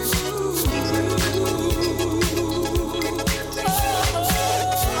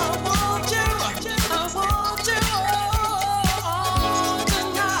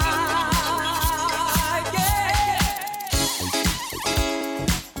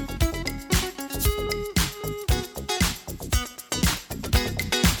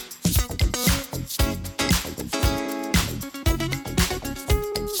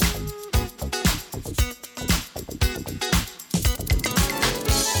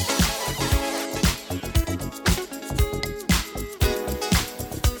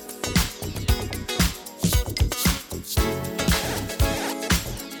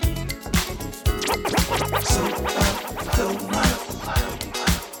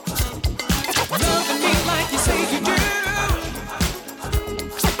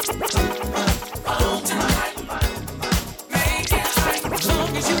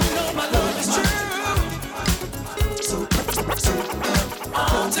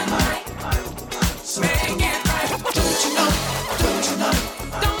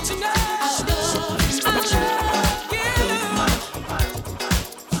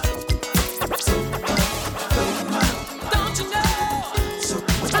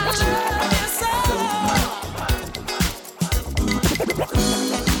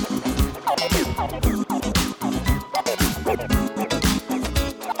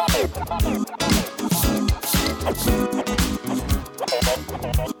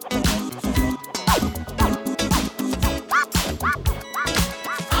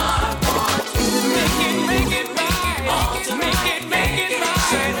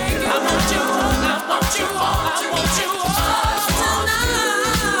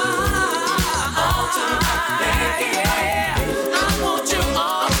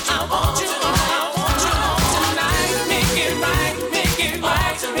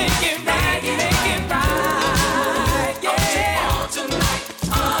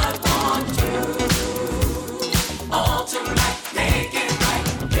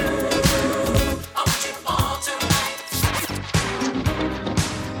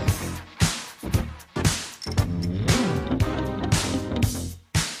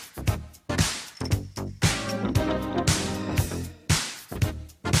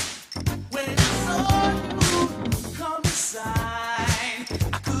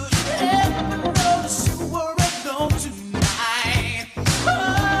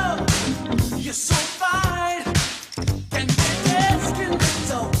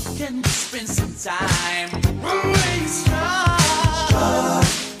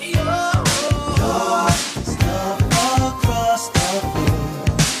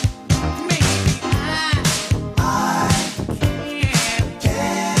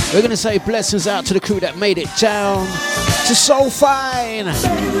 We're going to say blessings out to the crew that made it down to Soul Fine.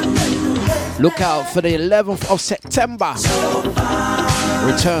 Look out for the 11th of September.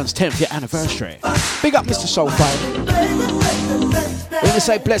 Returns 10th year anniversary. Big up Mr. Soul Fine. We're going to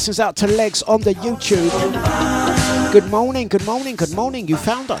say blessings out to Legs on the YouTube. Good morning, good morning, good morning. You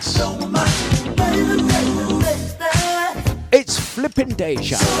found us. It's flipping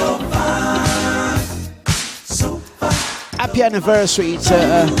Deja. Happy anniversary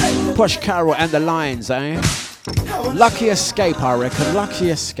to Push Carol and the Lions, eh? Lucky escape, I reckon.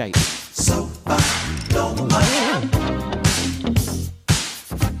 Lucky escape.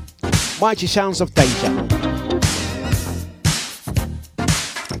 Mighty sounds of Deja.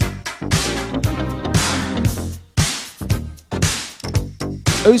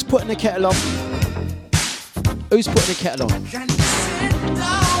 Who's putting the kettle on? Who's putting the kettle on? Can you sit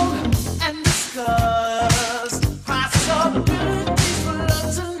down and discuss possibilities for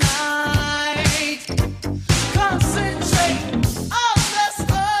love tonight? Concentrate on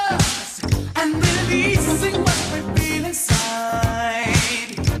the us and releasing what we feel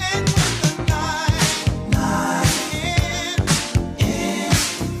inside. And when the night in,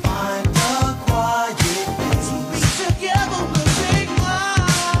 find the quiet to be together will make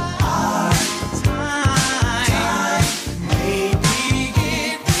our time. Maybe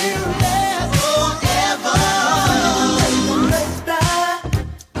it will last forever.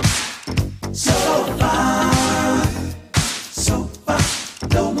 So far, so far,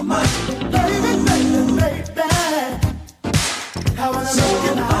 blow my mind. Baby, baby, baby, how I so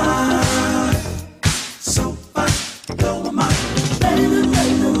far, so far, blow my mind. Baby,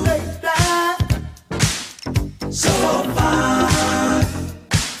 baby, baby, so far,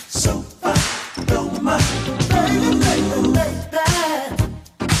 so far, blow my mind. Baby, baby, baby,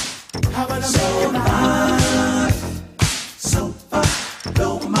 how I so far, so far,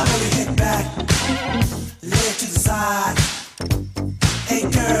 blow my mind. Hold your head back, lay it to the side. Hey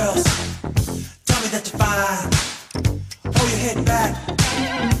girls, tell me that you're fine. Hold your head back,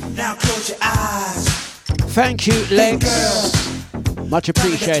 now close your eyes. Thank you, Legs. Much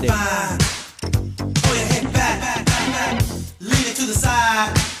appreciated. Hold your head back, lean it to the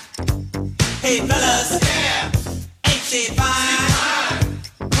side. Hey fellas, ain't she fine?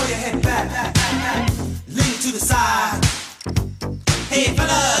 Hold your head back, lean it to the side. Hey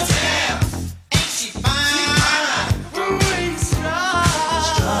fellas, ain't she fine? Really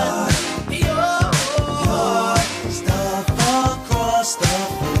strong, your stuff across the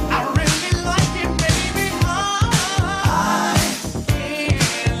floor. I really like it, baby. I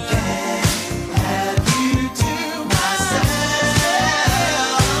can't have you to myself.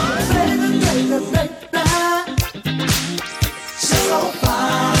 Baby, baby, baby, so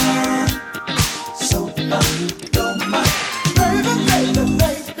fine, so fine, don't mind. Baby, baby,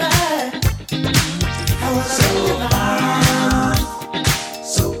 baby, how I so fine,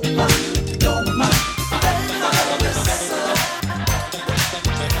 so fine, don't mind.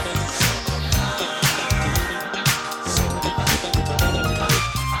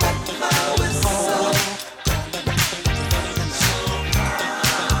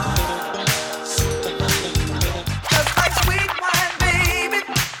 Just like sweet wine, baby,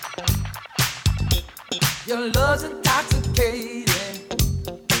 your love's intoxicating.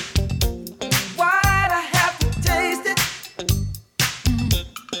 Why'd I have to taste it?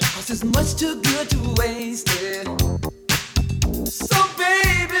 'Cause it's much too good to waste it. So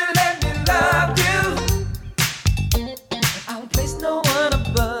baby, let me love you. I'll place no one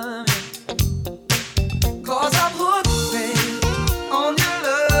above you. 'Cause I'm hooked, baby, on your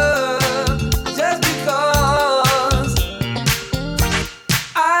love. Just because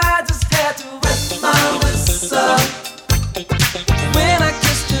I just had to wet my whistle. When I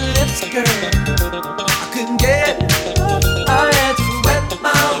kissed your lips, girl, I couldn't get up. I had to wet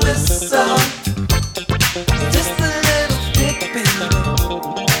my whistle. Just a little bit, baby.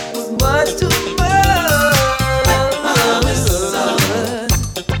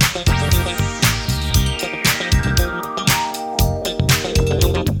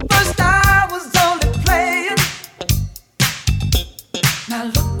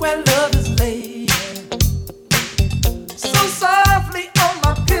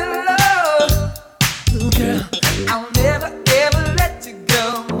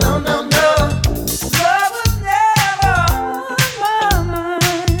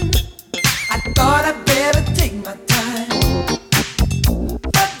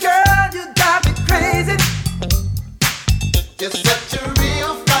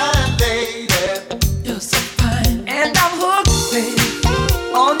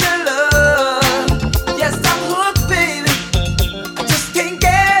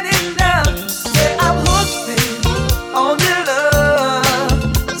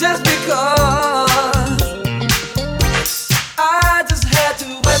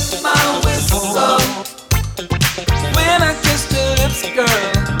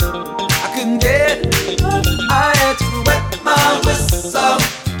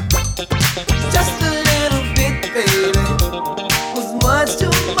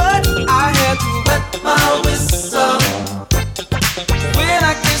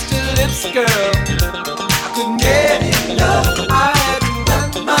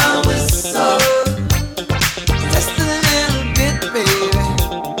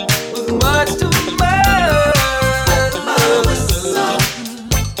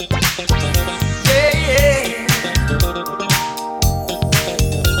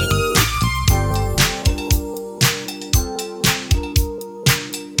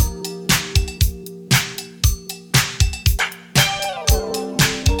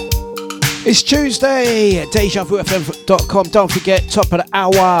 It's Tuesday, dejavufm.com. Don't forget, top of the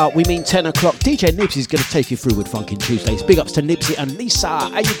hour, we mean 10 o'clock. DJ Nibsy's going to take you through with Funkin' Tuesdays. Big ups to Nibsy and Lisa.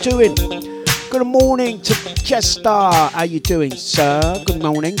 How you doing? Good morning to Chester. How you doing, sir? Good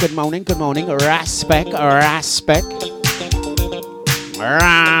morning, good morning, good morning. Respect.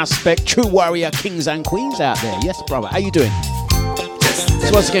 True warrior kings and queens out there. Yes, brother. How you doing?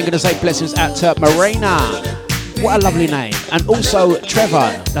 So once again, going to say blessings out to Marina. What a lovely name. And also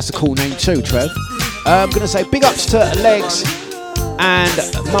Trevor. That's a cool name too, Trev. I'm going to say big ups to Legs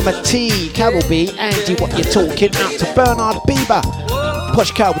and Mama T, Carol B, Andy, what you talking? Out to Bernard Bieber, Posh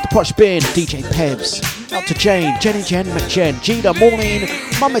Cow with the Posh Bin, DJ Pebs. Out to Jane, Jenny Jen, McJen, Gina, Morning,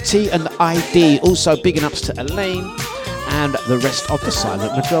 Mama T and the ID. Also bigging ups to Elaine and the rest of the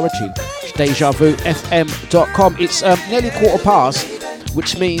silent majority. dejavufm.com. It's nearly 1:15,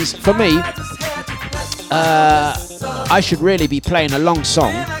 which means for me, I should really be playing a long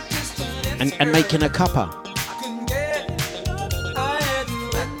song and making a cuppa.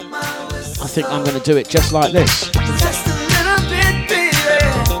 I think I'm going to do it just like this.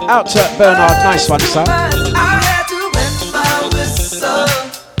 Out to Bernard, nice one, son.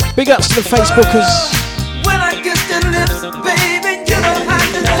 Big ups to the Facebookers.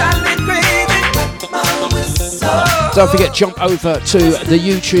 Don't forget, jump over to the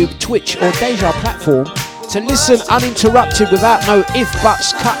YouTube, Twitch or Deja platform to listen uninterrupted without no if,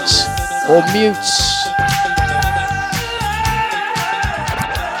 buts, cuts or mutes.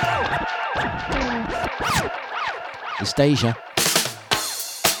 It's Deja.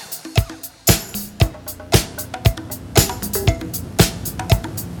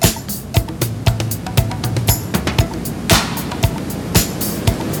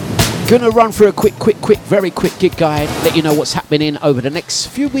 Gonna run through a very quick gig guide, let you know what's happening over the next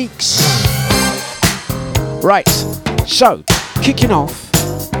few weeks. Right, so kicking off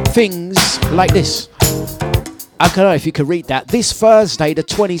things like this. I don't know if you can read that. This Thursday, the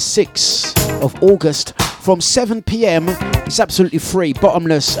 26th of August, from 7 p.m. It's absolutely free.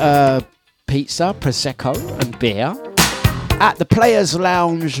 Bottomless pizza, prosecco, and beer at the Players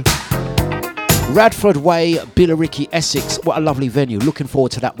Lounge, Radford Way, Billericay, Essex. What a lovely venue. Looking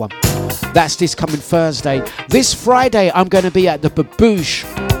forward to that one. That's this coming Thursday. This Friday, I'm going to be at the Babouche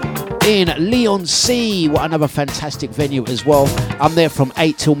in Leon C. What another fantastic venue as well. I'm there from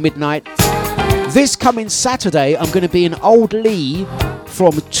 8 till midnight. This coming Saturday, I'm going to be in Old Lee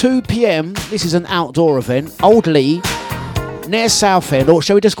from 2 p.m. This is an outdoor event. Old Lee, near Southend. Or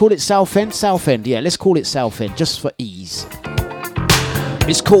shall we just call it Southend? Southend, yeah, let's call it Southend, just for ease.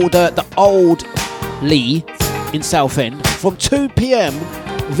 It's called the Old Lee in Southend from 2 p.m.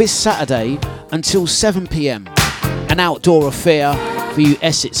 this Saturday until 7 p.m. An outdoor affair for you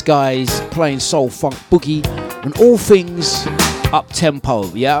Essex guys playing soul, funk, boogie and all things up-tempo,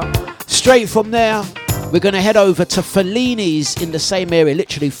 yeah? Straight from there, we're going to head over to Fellini's in the same area,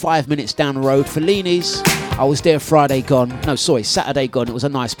 literally 5 minutes down the road. Fellini's, I was there Saturday gone. It was a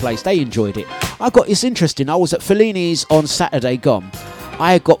nice place. They enjoyed it. It's interesting, I was at Fellini's on Saturday gone.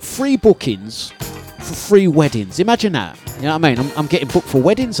 I got 3 bookings for 3 weddings. Imagine that. You know what I mean? I'm getting booked for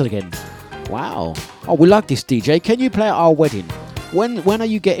weddings again. Wow. Oh, we like this, DJ. Can you play at our wedding? When are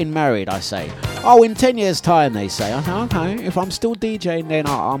you getting married, I say? Oh, in 10 years' time, they say. I say, okay, if I'm still DJing, then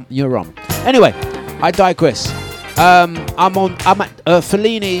you're on. Anyway, I digress. I'm at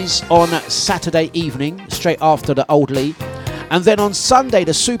Fellini's on Saturday evening, straight after the Old Lee. And then on Sunday,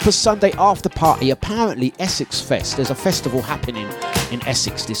 the Super Sunday after party, apparently Essex Fest. There's a festival happening in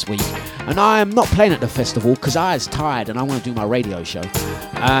Essex this week. And I am not playing at the festival because I was tired and I want to do my radio show.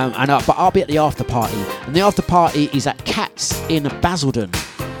 But I'll be at the after party. And the after party is at Cats in Basildon.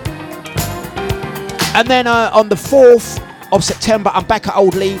 And then on the 4th of September, I'm back at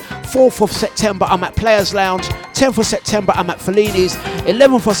Old Lee. 4th of September, I'm at Players Lounge. 10th of September, I'm at Fellini's.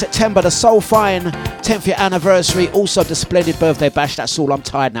 11th of September, the Soul Fine 10th year anniversary. Also the Splendid Birthday Bash. That's all. I'm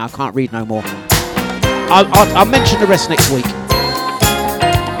tired now. I can't read no more. I'll mention the rest next week.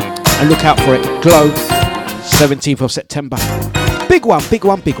 And look out for it. Glow, 17th of September. Big one.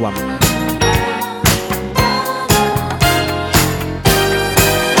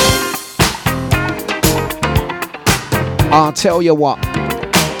 I'll tell you what,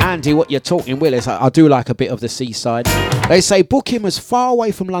 Andy, what you're talking, Willis, I do like a bit of the seaside. They say book him as far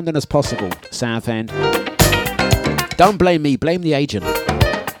away from London as possible, Southend. Don't blame me, blame the agent.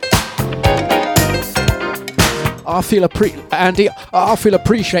 I feel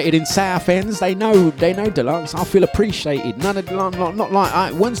appreciated in Southends. They know Dlux. I feel appreciated. Not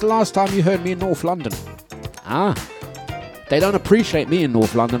like. When's the last time you heard me in North London? They don't appreciate me in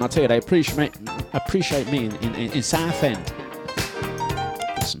North London. I tell you, they appreciate me in Southend.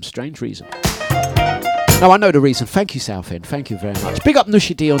 For some strange reason. No, I know the reason. Thank you, Southend. Thank you very much. Big up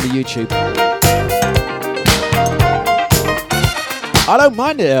Nushi D on the YouTube. I don't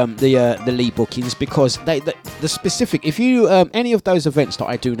mind the lead bookings because the specific. If you any of those events that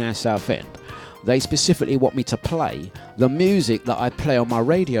I do now, Southend, they specifically want me to play the music that I play on my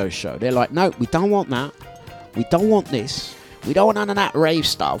radio show. They're like, no, we don't want that. We don't want this. We don't want none of that rave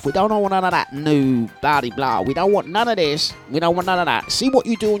stuff. We don't want none of that new blah blah. We don't want none of this. We don't want none of that. See what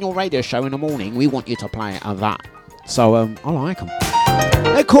you do on your radio show in the morning. We want you to play it of that. So I like them.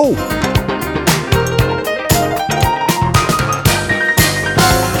 They're cool.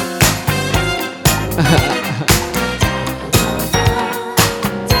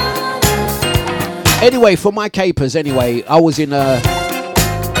 Anyway, for my capers, anyway, I was in the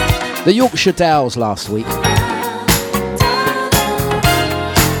Yorkshire Dales last week.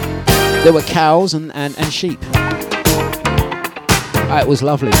 There were cows and sheep. It was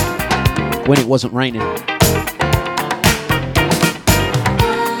lovely when it wasn't raining.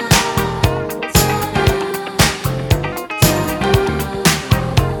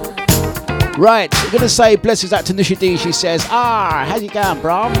 Right, I'm going to say blessings out to Nusha D. She says, how's it going,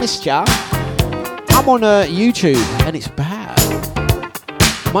 bro? Missed ya. I'm on YouTube and it's bad.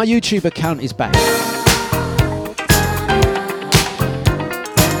 My YouTube account is back.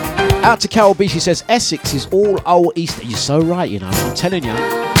 Out to Carol B, she says, Essex is all old East. You're so right, you know, I'm telling you.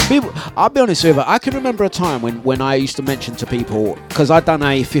 People, I'll be honest with you, I can remember a time when I used to mention to people, because I'd done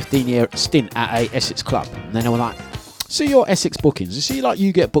a 15-year stint at a Essex club, and then they were like, see your Essex bookings, you see like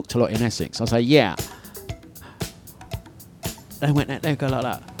you get booked a lot in Essex. I say, yeah. They go like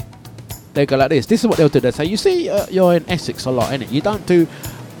that. They go like this. This is what they'll do. They say, you see you're in Essex a lot, innit? You don't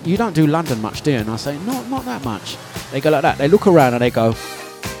do London much, do you? And I say, not that much. They go like that. They look around and they go,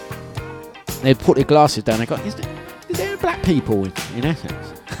 they put their glasses down. They go, is there black people in Essex?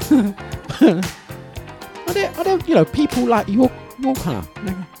 are there you know, people like your colour?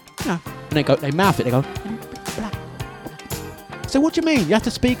 Yeah. And they mouth it. They go, black. So what do you mean? You have to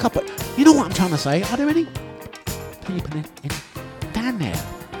speak up. You know what I'm trying to say? Are there any people in down there?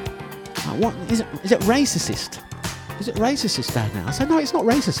 What is it? Is it racist? Is it racist down there? I said, no, it's not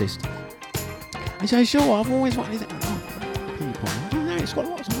racist. He said, sure, I've always wanted people. No, it's got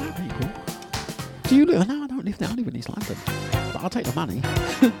lots of black people. Do you live? No, I don't live there. I live in East London. But I'll take the money.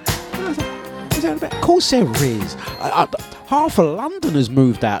 Of course there is. Half of London has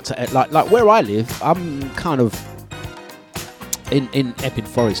moved out to like where I live. I'm kind of in Epping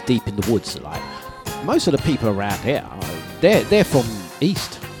Forest, deep in the woods. Like most of the people around here, they're from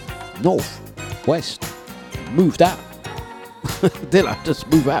east, north, west. Moved out. They're like, just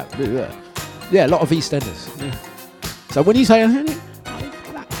move out. Yeah, a lot of EastEnders. Yeah. So when you say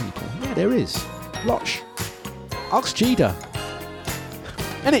black people, yeah, there is. Losh. Ox Cheetah.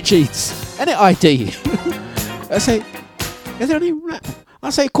 And it cheats. And it ID. I say, is there any?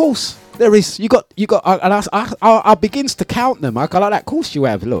 I say, of course there is. You got. And I begins to count them. I go like that. Of course you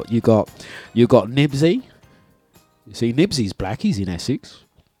have. Look, you got Nibsy. You see, Nibsy's black. He's in Essex.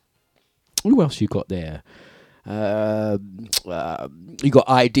 Who else you got there? You got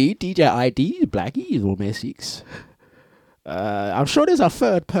ID, DJ ID, black. He's from Essex. I'm sure there's a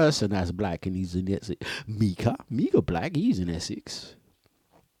third person that's black and he's in Essex. Mika black. He's in Essex.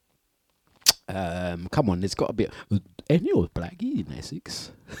 Come on, there's got to be. Enio's black. He's in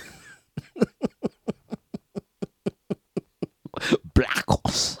Essex. Black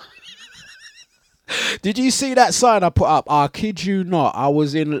horse. Did you see that sign I put up? I kid you not. I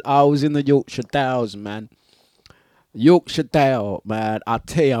was in the Yorkshire Dales, man. Yorkshire Dale, man. I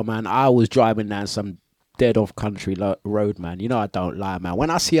tell you, man. I was driving down some dead off country road, man. You know I don't lie, man. When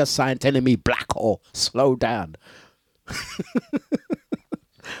I see a sign telling me black or slow down.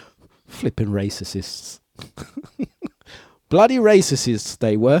 Flipping racists. Bloody racists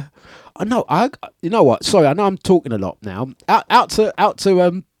they were. I know. You know what? Sorry, I know I'm talking a lot now. Out to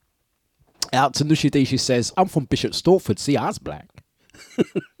Nushi D, she says, I'm from Bishop Stortford. See, I was black.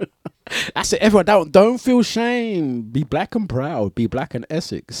 That's it. Everyone, don't feel shame. Be black and proud. Be black and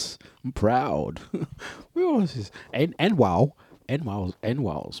Essex. I'm proud. Who else is?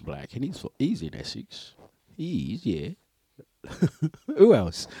 Enwal's black. And he's in Essex. He's, yeah. Who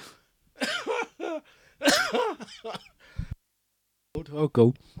else? Oh,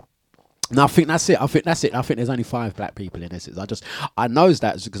 go. No, I think that's it. I think there's only 5 black people in Essex. I know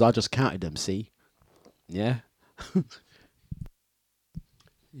that because I just counted them. See, yeah.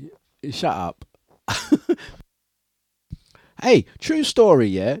 Shut up. Hey, true story.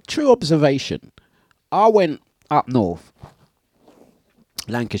 Yeah, true observation. I went up north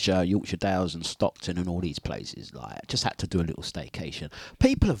Lancashire, Yorkshire Dales and Stockton and all these places. Like, I just had to do a little staycation.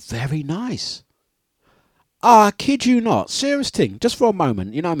 People are very nice. I kid you not. Serious thing. Just for a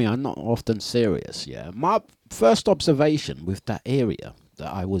moment. You know me, I'm not often serious, yeah. My first observation with that area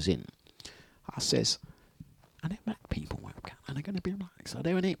that I was in, I says, are there black people? Are they going to be blacks? Are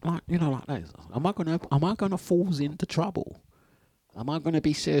there any, like, you know, like this? Am I going to fall into trouble? Am I going to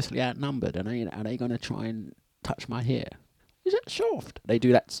be seriously outnumbered? And are they going to try and touch my hair? Is that soft? They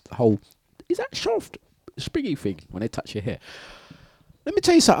do that whole, is that soft springy thing when they touch your hair. Let me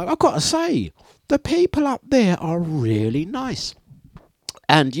tell you something. I've got to say, the people up there are really nice.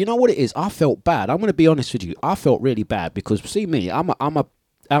 And you know what it is? I felt bad. I'm going to be honest with you. I felt really bad because, see me, I'm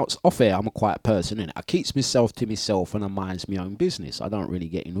off air, I'm a quiet person, innit? I keeps myself to myself and I minds my own business. I don't really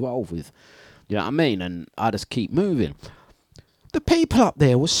get involved with, you know what I mean? And I just keep moving. The people up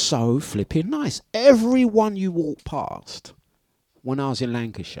there were so flipping nice. Everyone you walk past when I was in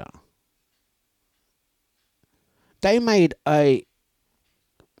Lancashire, they made a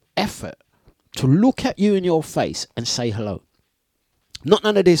effort to look at you in your face and say hello. Not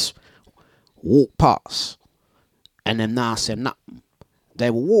none of this walk past and then now say nothing. They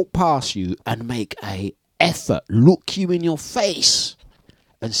will walk past you and make a effort, look you in your face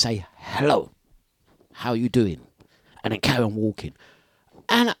and say hello. How you doing? And then carry on walking.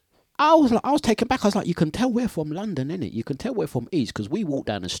 And I was taken back. I was like, you can tell we're from London, innit? You can tell we're from East because we walk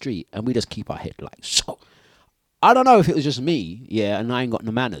down the street and we just keep our head like so. I don't know if it was just me, yeah, and I ain't got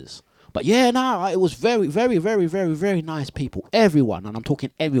no manners. But yeah, no, it was very, very, very, very, very nice people. Everyone, and I'm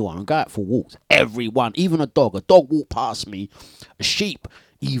talking everyone. I go out for walks. Everyone, even a dog. A dog walked past me. A sheep,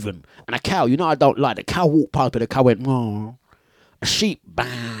 even. And a cow. You know I don't like. The cow walked past, but the cow went, oh. A sheep,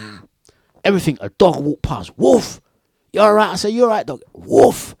 bang. Everything. A dog walked past. Woof. You all right? I said, you all right, dog?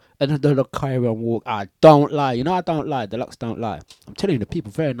 Woof. And then the carry on walk. I don't lie. You know I don't lie. Dlux don't lie. I'm telling you, the people,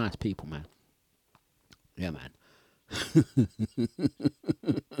 very nice people, man. Yeah, man.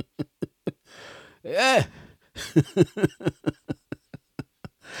 Yeah. Let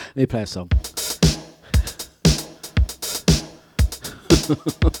me play a song.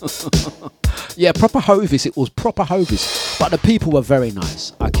 Yeah, proper Hovis. It was proper Hovis. But the people were very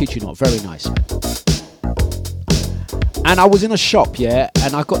nice. I kid you not, very nice. And I was in a shop, yeah,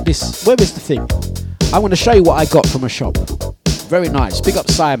 and I got this. Where is the thing? I'm going to show you what I got from a shop. Very nice. Big up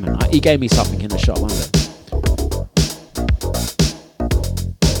Simon. He gave me something in the shop one day.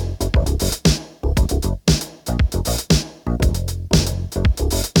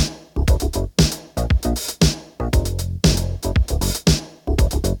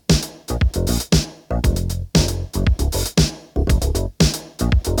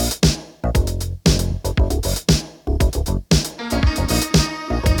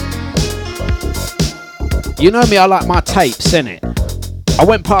 You know me, I like my tapes, innit? I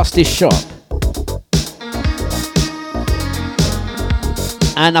went past this shop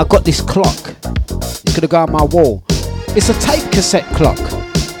and I got this clock. It's gonna go on my wall. It's a tape cassette clock.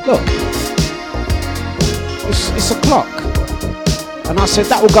 Look, it's a clock. And I said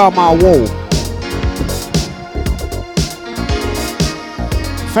that will go on my wall.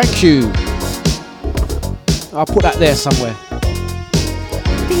 Thank you. I'll put that there somewhere.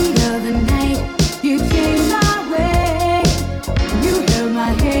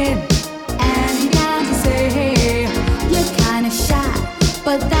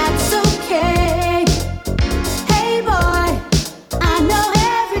 But that's okay. Hey boy, I know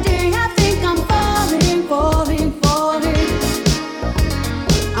every day I think I'm falling, falling, falling.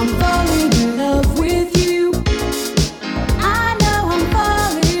 I'm falling in love with you. I know I'm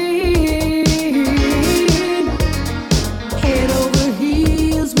falling head over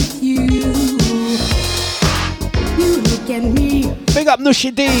heels with you. You look at me. Big up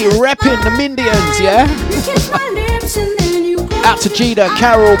Nushi D, repping the Mindians, yeah? You kiss my lips and then you out to Gina,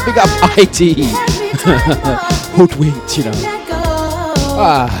 Carol, big up IT. Hoodwinked, you know.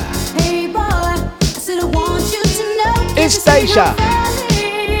 Hey boy, I said I want you to know. It's Deja.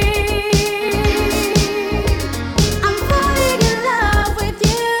 I'm falling in love with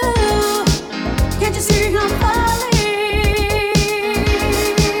you. Can't you see I'm falling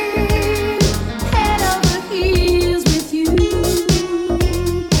head over heels with you?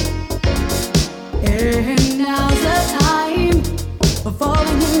 And now's the time for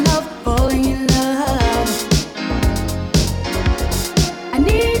falling in love, falling in love. I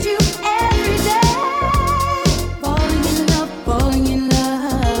need you every day. Falling in love, falling in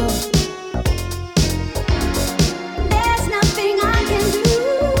love. There's nothing I can do.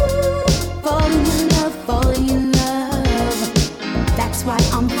 Falling in love, falling in love. That's why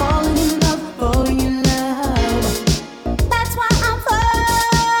I'm falling in love, falling in love. That's why I'm falling.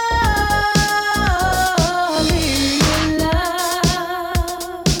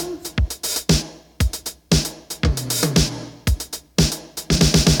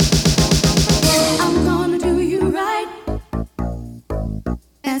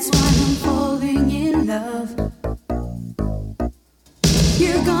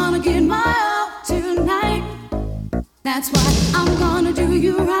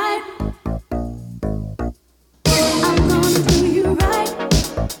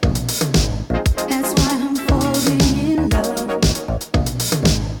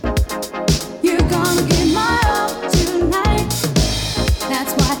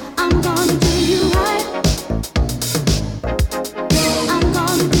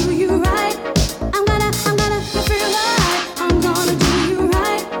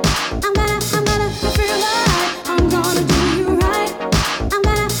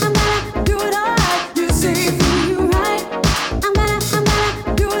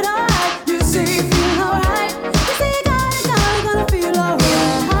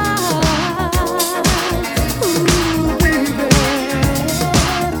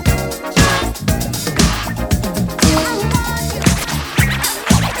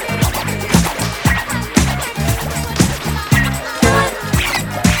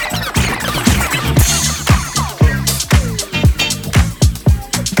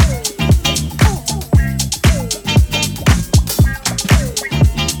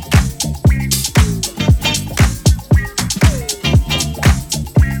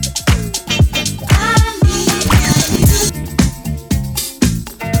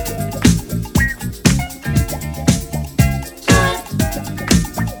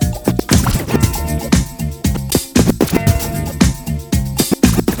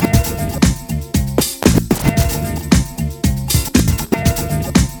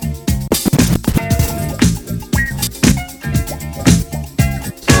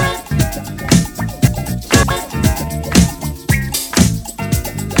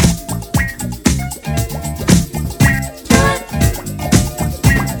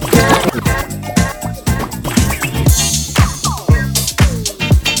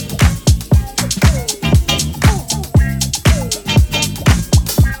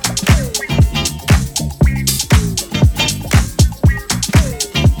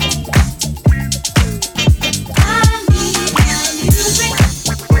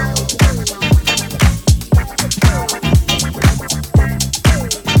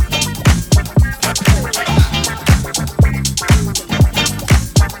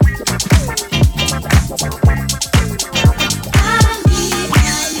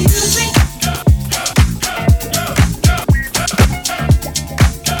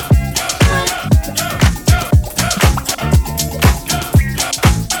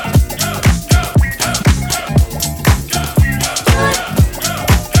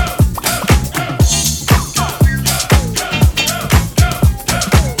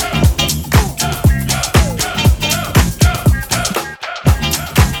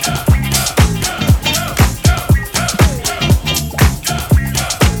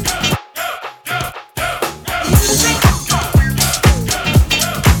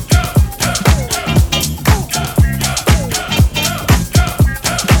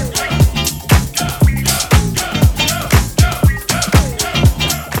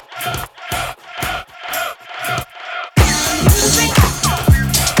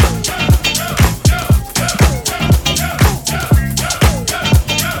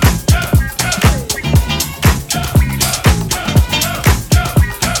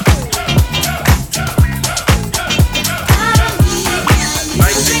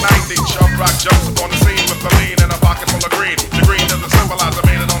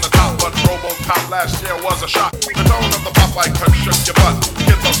 last year was a shock. The tone of the pop I cut shook your butt.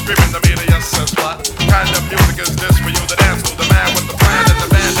 Kids are screaming, the media says what? Kind of music is this for you to dance to? The man with the plan and the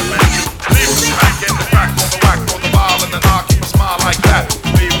band demands you. Leave the smack in the crack for the whack for the ball and the knock. Keep a smile like that.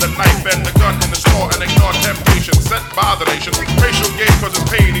 Leave the knife and the gun in the store and ignore temptation sent by the nation. Racial game cause it's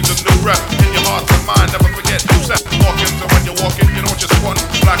pain needs a new rep. In your heart and mind, never forget who said walking. So when you're walking, you don't just one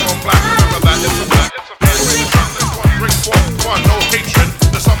black on black. Remember that it's a black. Bring forth fun, no hatred.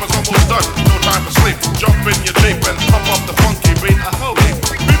 The summer's almost done, no time for sleep. Jump in your Jeep and pump up the funky beat. A holy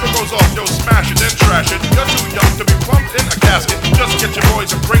beaver goes off, yo, smash it, then trash it. You're too young to be plumped in a casket. Just get your boys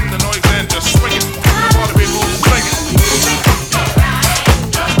and bring the noise in, just swing it. The party people sing it.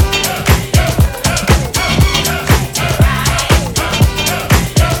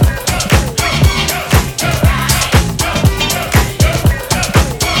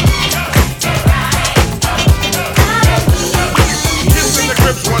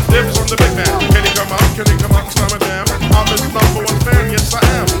 Dips on the big man. Can he come out? Can he come out and slam a jam? I'm his number one fan, yes I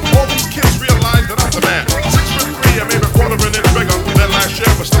am. All these kids realize that I'm the man. 6'3" and maybe a quarter an inch bigger than last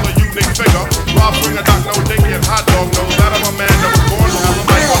year, but still a unique figure. Rob Swinger, Doc, no dinky, and hot dog knows that I'm a man that was born to have a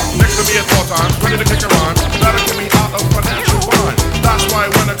mic on. Next to me at all times, ready to kick a rhyme. That'll get me out of financial bind. That's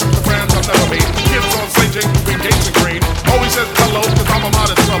why when it comes to fans I've never made. Kids on St. James between Gates and Green always says hello, cause I'm a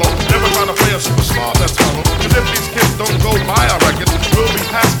modest fellow. Never try to play a superstar that's hollow. Cause if these kids don't go buy our records, we'll be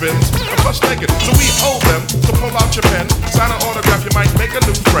has-beens and plus naked. So we owe them to pull out your pen, sign an autograph, you might make a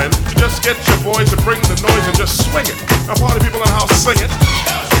new friend. Just get your boys to bring the noise and just swing it. Now party people in the house sing it.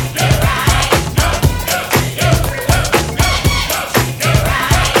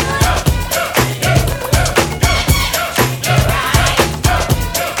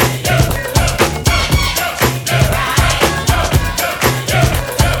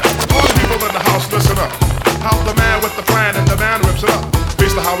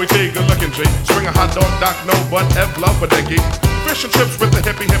 We take good looking G. Swing a hot dog, Doc, no butt, F love for dengue. Fish and chips with the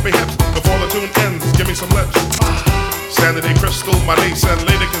hippie hips. Before the tune ends, give me some lips. Sanity Crystal, my niece, and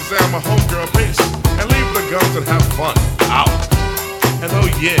Lady Kazam, my homegirl base. And leave the guns and have fun. Out. And oh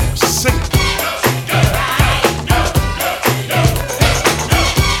yeah, sing it.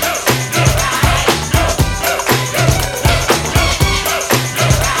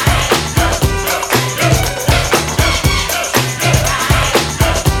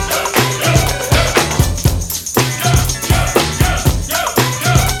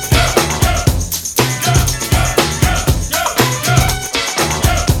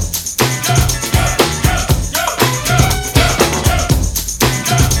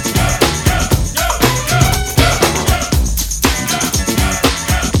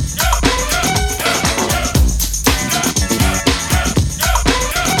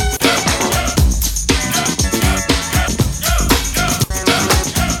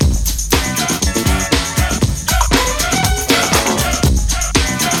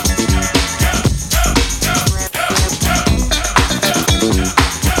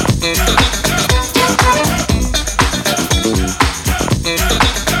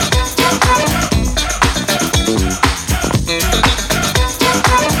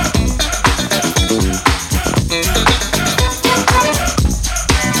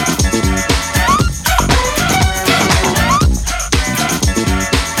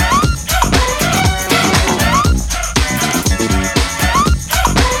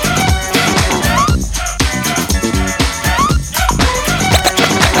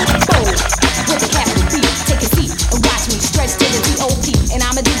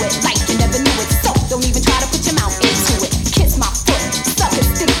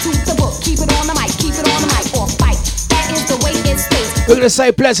 Gonna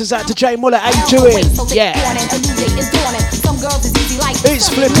say blessings out to Jay Muller. How you doing? Yeah. It's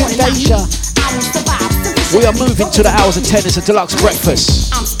flipping nature. We are moving to the hours of 10. It's a deluxe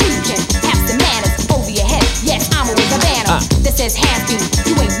breakfast. I'm speaking, have some manners over your head. Yes, I'm always a banner that says has been.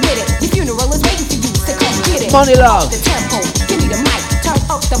 You ain't with it. Your funeral is waiting for you, so come get it. Money love. The tempo, give me the mic, turn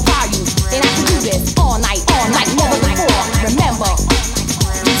up the volume, and I can do this all night, never before. Remember,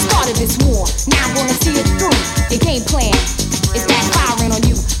 you started this war. Now I'm gonna see it through. Your game plan is backfiring on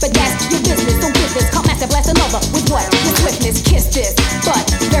you, but that's your business. Don't give this. Come after bless another with what? Your swiftness, kiss this, but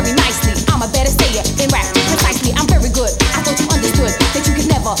very nicely. I'm a better sayer in rap. Precisely, I'm very good. I thought you understood that you could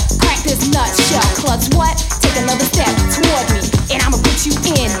never crack this nutshell. Clutch what? Take another step toward me, and I'ma put you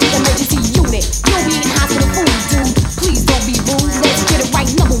in the emergency unit. You'll be in hospital food, dude. Please don't be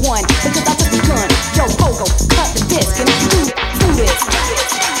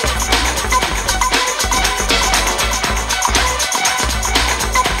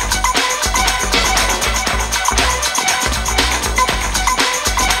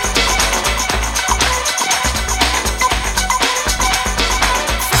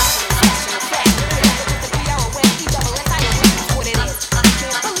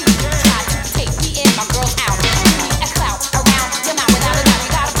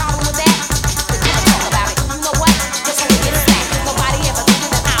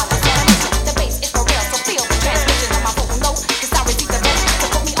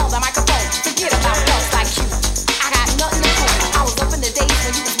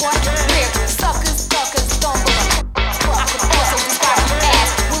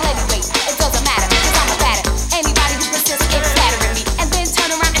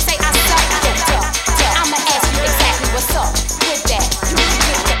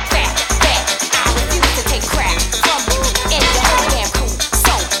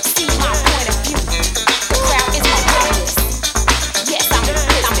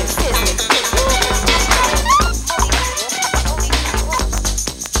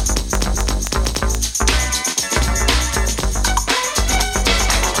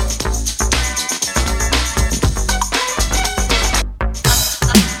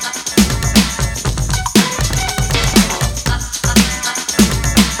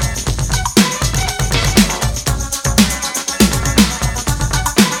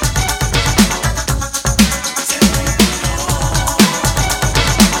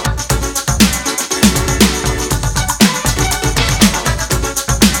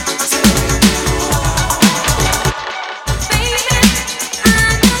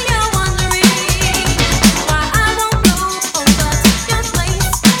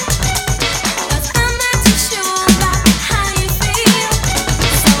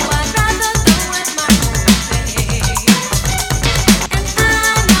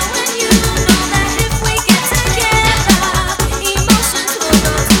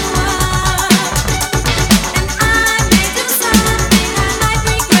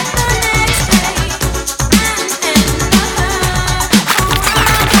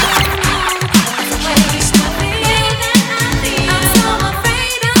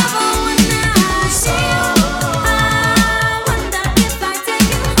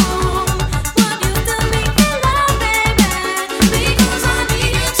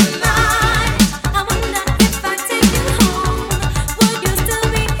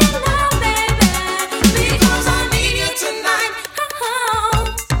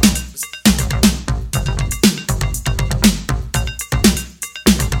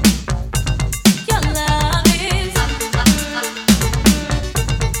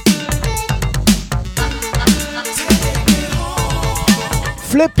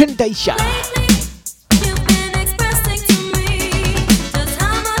flipping Daisha. You've been expressing to me just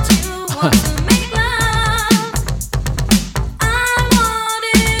how much you want to make love. I want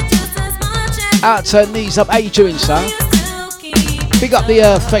it just as much as Out to Knees Up. How you doing, sir? you still keep. Big up the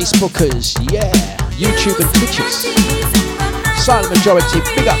Facebookers. Yeah. YouTube and Twitchers. Silent majority.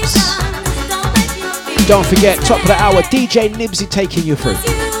 Big ups. Don't forget, top of the hour, DJ Nibsy taking you through.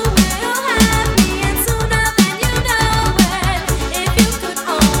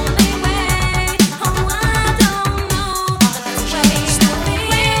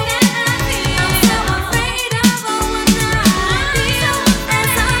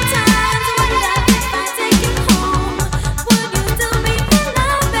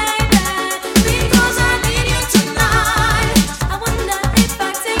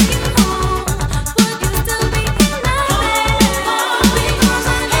 Because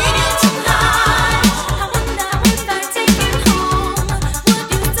I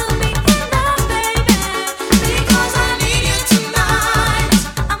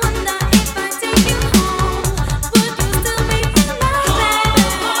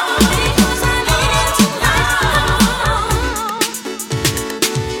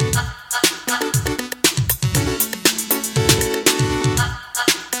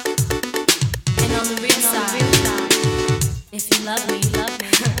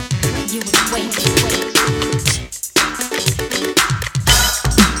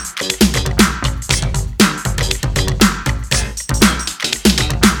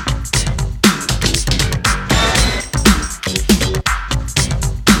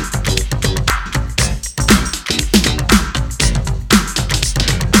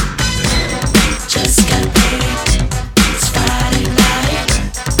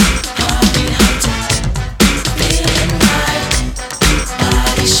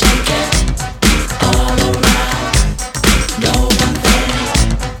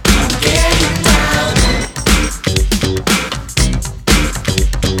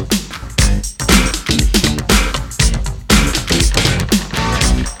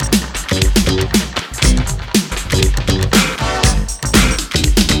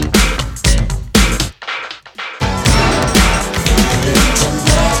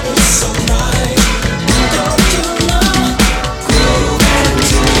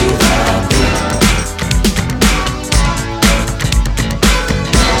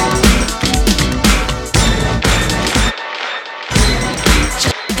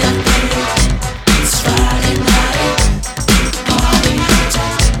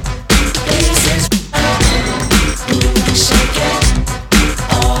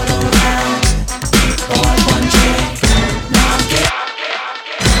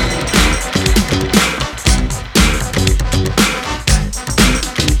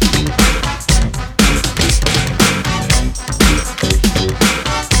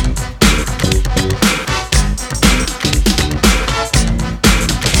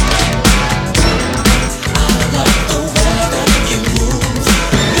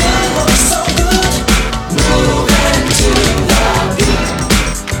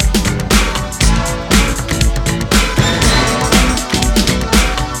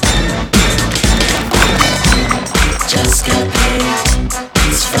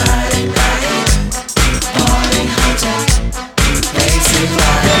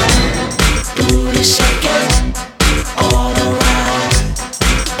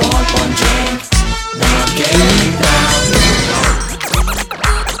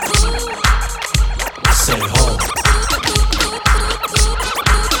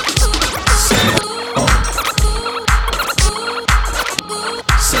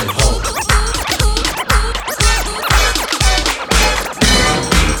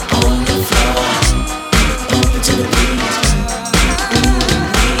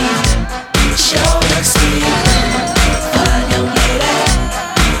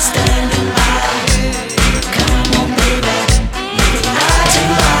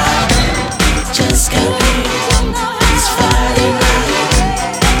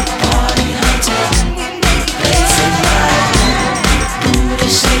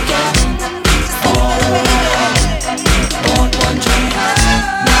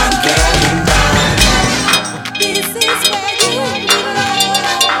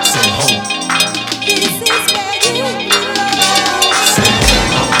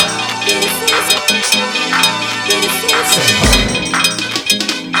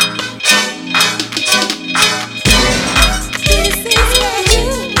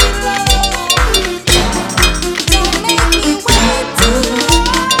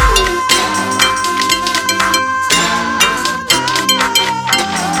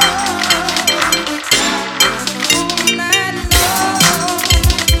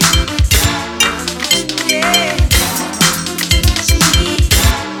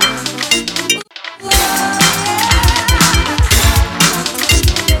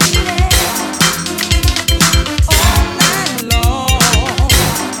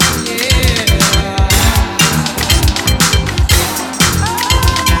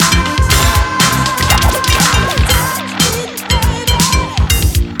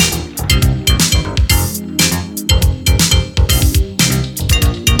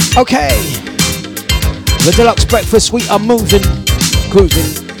Okay, the Dlux breakfast, we are moving,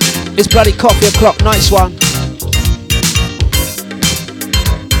 grooving. It's bloody coffee o'clock, nice one.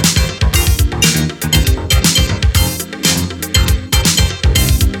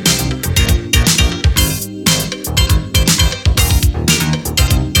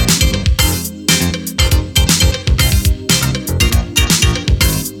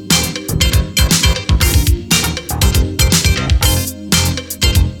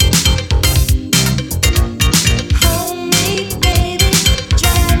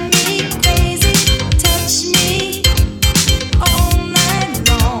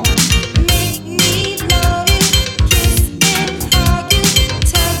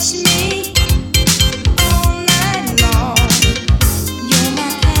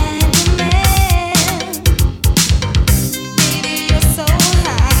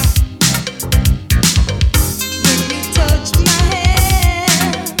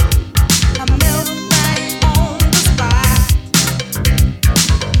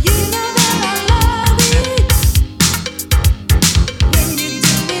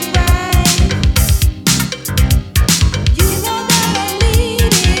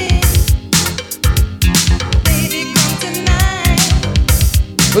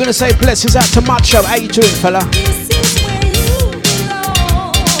 We're gonna say blessings out to Macho. How you doing, fella?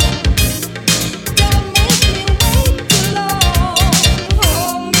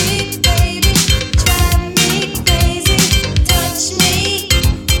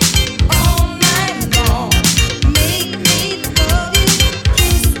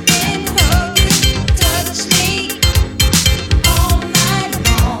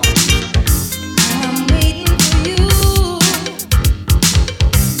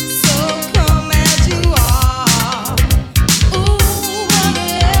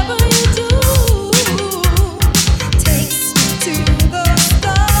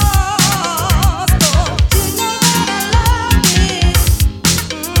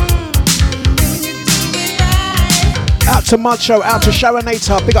 To Macho, out to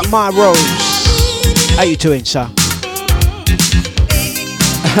Sharonator, big up my Rose. How you doing, sir? Out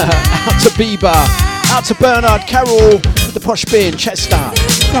to Bieber, out to Bernard, Carol, the Posh Bin, Chester,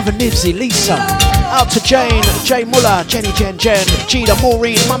 brother Nibsy, Lisa, out to Jane, Jay Muller, Jenny, Jen, Gina,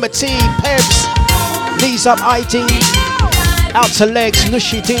 Maureen, Mama T, Pebs, Lisa, ID, out to Legs,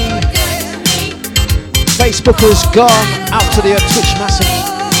 Nushi D, Facebookers, gone, out to the Twitch massive.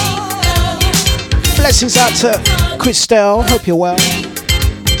 Blessings out to Christelle, hope you're well.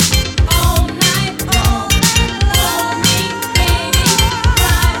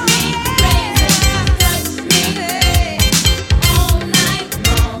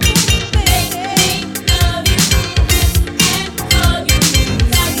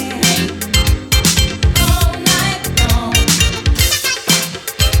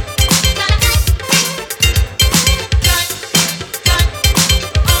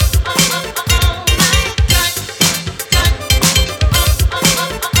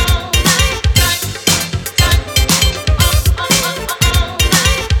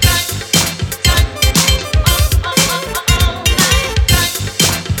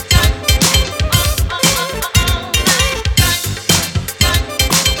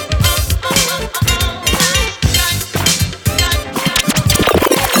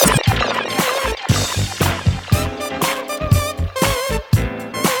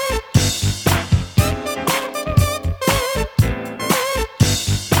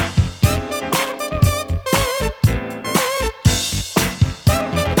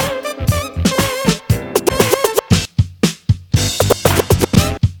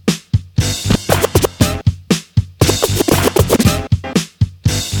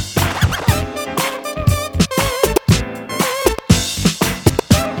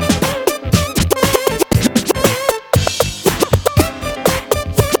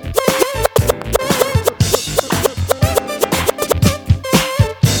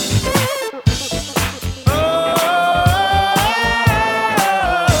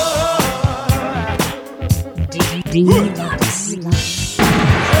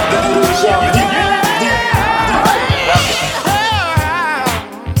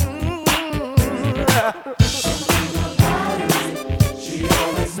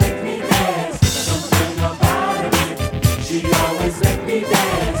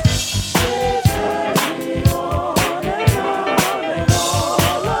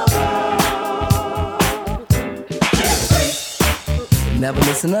 Never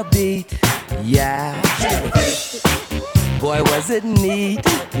missing a beat, yeah. Boy, was it neat,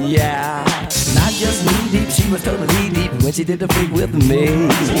 yeah. Not just knee deep, she was totally deep when she did the freak with me.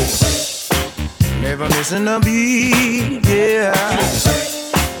 Never missing a beat, yeah.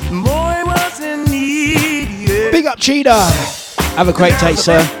 Cheetah. Have a great day,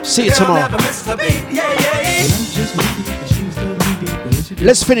 sir. See you tomorrow.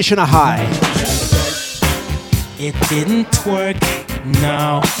 Let's finish on a high. It didn't work,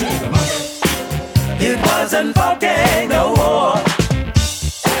 no. It wasn't volcano war.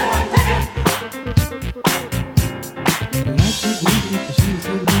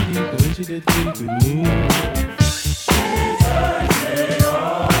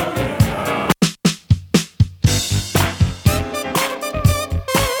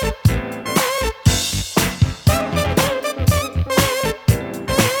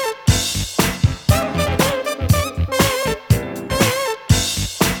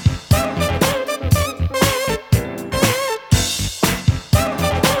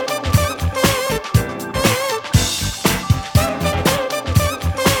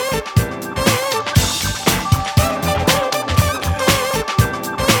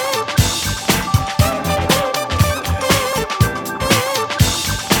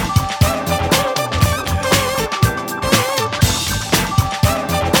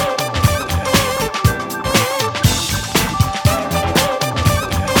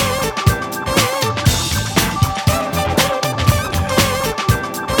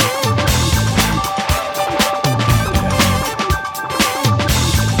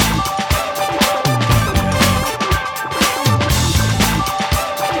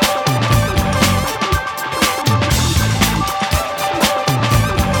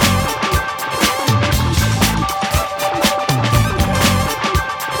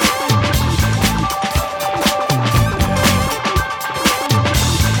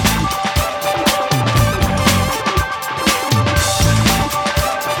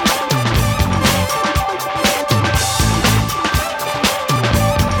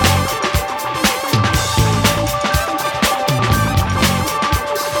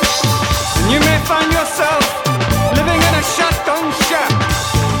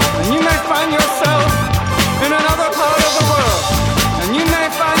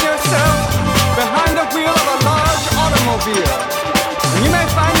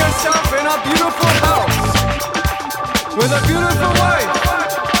 With a beautiful wife,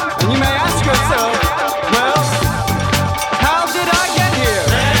 and you may ask yourself, well, how did I get here?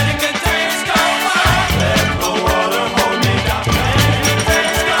 Letting the days go by, let the water hold me down. Letting the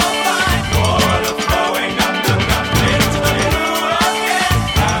days go by, water flowing underground. Into the blue again,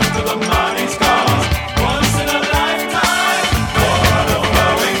 after the money's gone. Once in a lifetime, water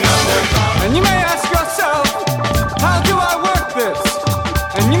flowing underground. And you may ask yourself, how do I work this?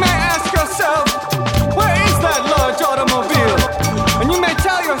 And you may ask yourself, where is that large automobile? And you may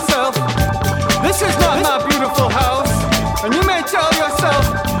tell yourself, this is not my beautiful house. And you may tell yourself,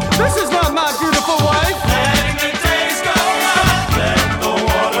 this is not my beautiful wife. Letting the days go by, let the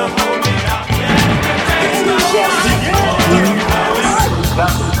water hold me down. Letting the days go by,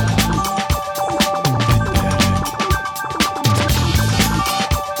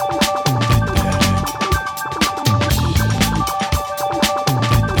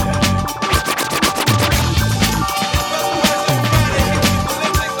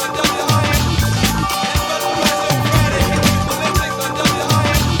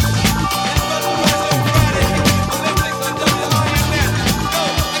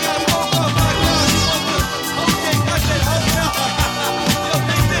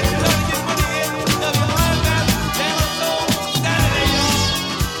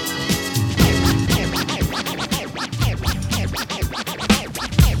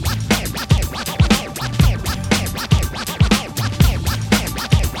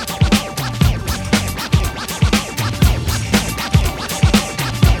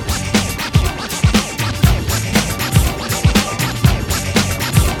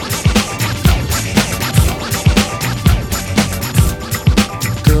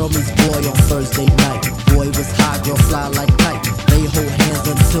 Girl meets boy on Thursday night. Boy was high, girl fly like kite. They hold hands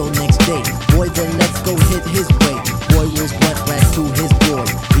until next day. Boy then let's go hit his way. Boy rolls blunt rack to his boy.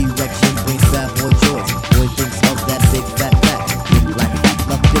 Erection brings bad boy joy. Boy thinks of that big fat fat. Big black fat,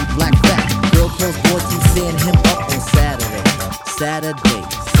 love big black fat. Girl calls boy to stand him up on Saturday. Saturday,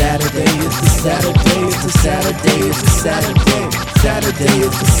 Saturday is the Saturday, it's the Saturday, it's the Saturday. Saturday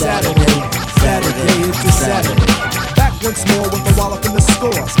is the Saturday, Saturday is the Saturday. Back once more with the wallop in the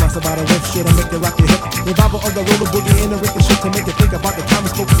score. Sponsored by the riff shit to make it rock your hip. Revival of the roller boogie in the ricochet to make you think about the time we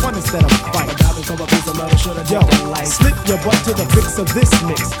spoke fun instead of fight. Yo, slip your butt to the fix of this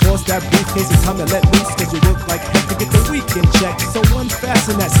mix. Force that briefcase, it's time to let loose. Cause you work like heck to get the weekend check. So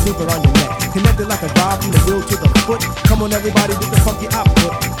unfasten that snooper on your neck. Connected like a vibe from the wheel to the foot. Come on everybody, get the funky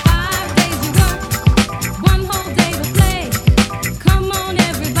output. 5 days you work, 1 whole day to play. Come on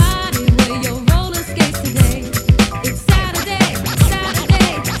everybody, wear your roller skates today.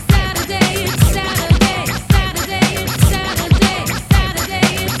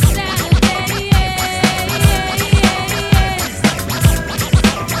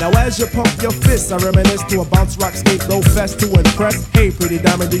 Now as you pump your fists, I reminisce to a bounce rock skate go fest to impress. Hey pretty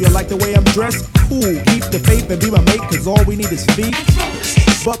diamond, do you like the way I'm dressed? Cool, keep the faith and be my mate, cause all we need is feet.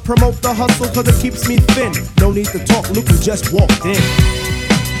 But promote the hustle cause it keeps me thin. No need to talk, Luke who just walked in.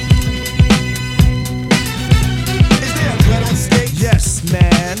 Is there a gun on stage? Yes,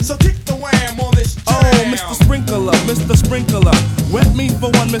 man. So kick the wham on this jam. Oh, Mr. Sprinkler, Mr. Sprinkler. Wet me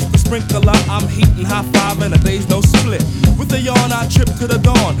for one, Mr. Sprinkler. I'm heating high five and a day's no split. With a yawn, I trip to the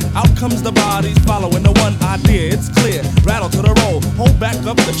dawn. Out comes the bodies following the one idea. It's clear. Rattle to the roll. Hold back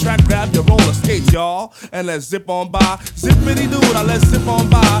up the track, grab your roller skates, y'all. And let's zip on by. Zippity doo, now let's zip on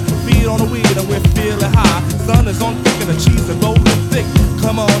by. Feed on the weed and we're feeling high. Sun is on thick and the cheese is rolling thick.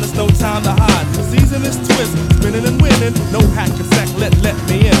 Come on, it's no time to hide. The season is twist, spinning and winning. No hack and sack, let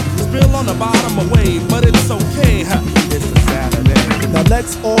me in. Spill on the bottom of wave, but it's okay. It's a Saturday. Now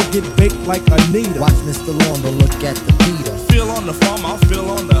let's all get baked like Anita. Watch Mr. Lawn, don't look at the Peter. Feel on the farm, I'll feel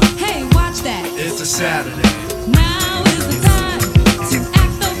on the. Hey, watch that. It's a Saturday. Now is the time to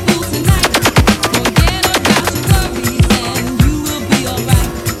act the fool tonight. Forget about your worries and you will be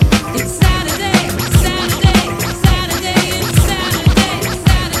alright. It's Saturday, Saturday, Saturday, it's Saturday,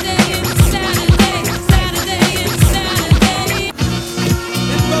 Saturday, it's Saturday, Saturday, it's Saturday.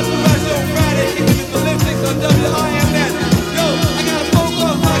 It's Russell Rush on Friday, kicking with the lipsticks on WIMN. Yo, I got a phone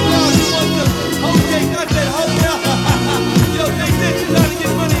call from my girl. She wants to hold cake. I said, hold it up. Yo, take this. You trying to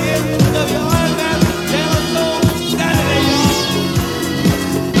get money here. WIMN, down soul, Saturday, y'all.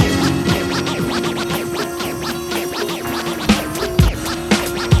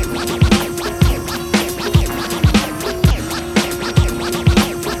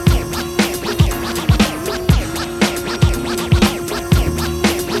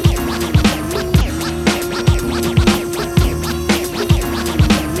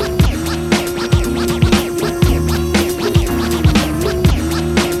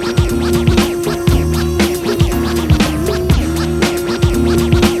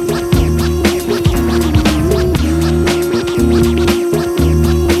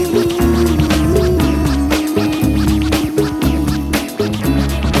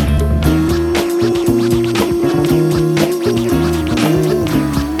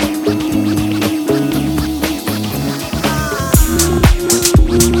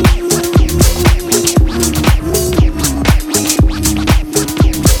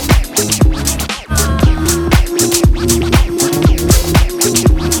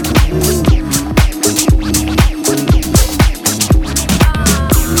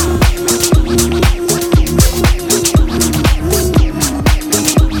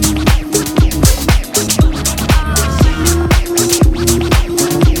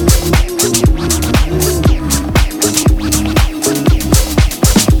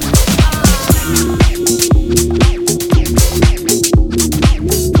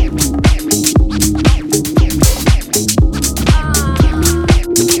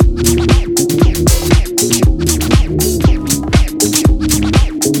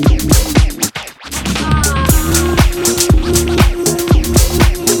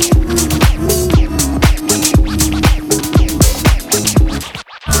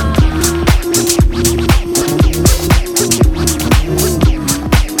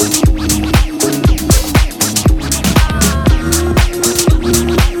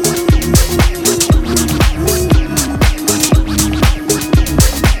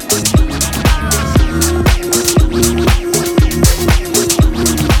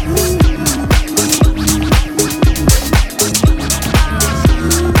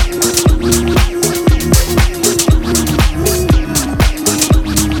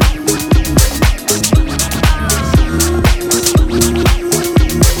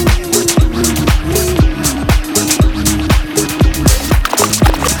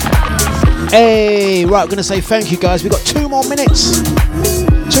 Hey, right, we're going to say thank you, guys. We've got 2 more minutes.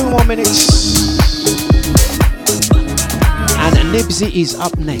 2 more minutes. And Nibsy is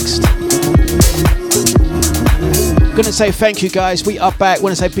up next. Gonna say thank you, guys. We are back.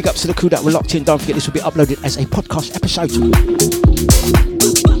 Want to say big ups to the crew that were locked in. Don't forget, this will be uploaded as a podcast episode.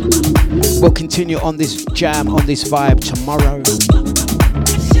 We'll continue on this jam, on this vibe tomorrow.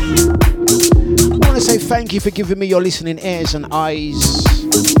 I want to say thank you for giving me your listening ears and eyes.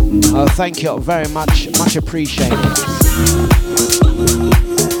 Thank you very much. Much appreciated.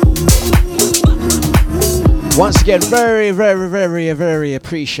 Once again, very, very, very, very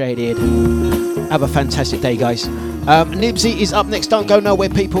appreciated. Have a fantastic day, guys. Nibsy is up next. Don't go nowhere,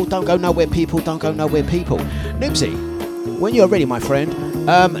 people. Don't go nowhere, people. Don't go nowhere, people. Nibsy, when you're ready, my friend,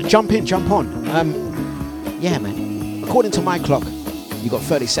 jump in, jump on. Yeah, man. According to my clock, you got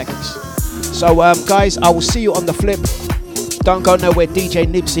 30 seconds. So, guys, I will see you on the flip. Don't go nowhere. DJ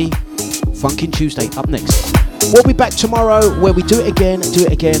Nipsey, Funkin' Tuesday up next. We'll be back tomorrow where we do it again, do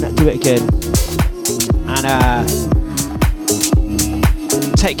it again, do it again. And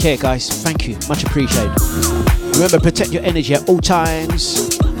take care, guys. Thank you. Much appreciated. Remember, protect your energy at all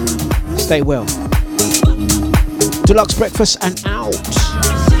times. Stay well. Dlux breakfast and out.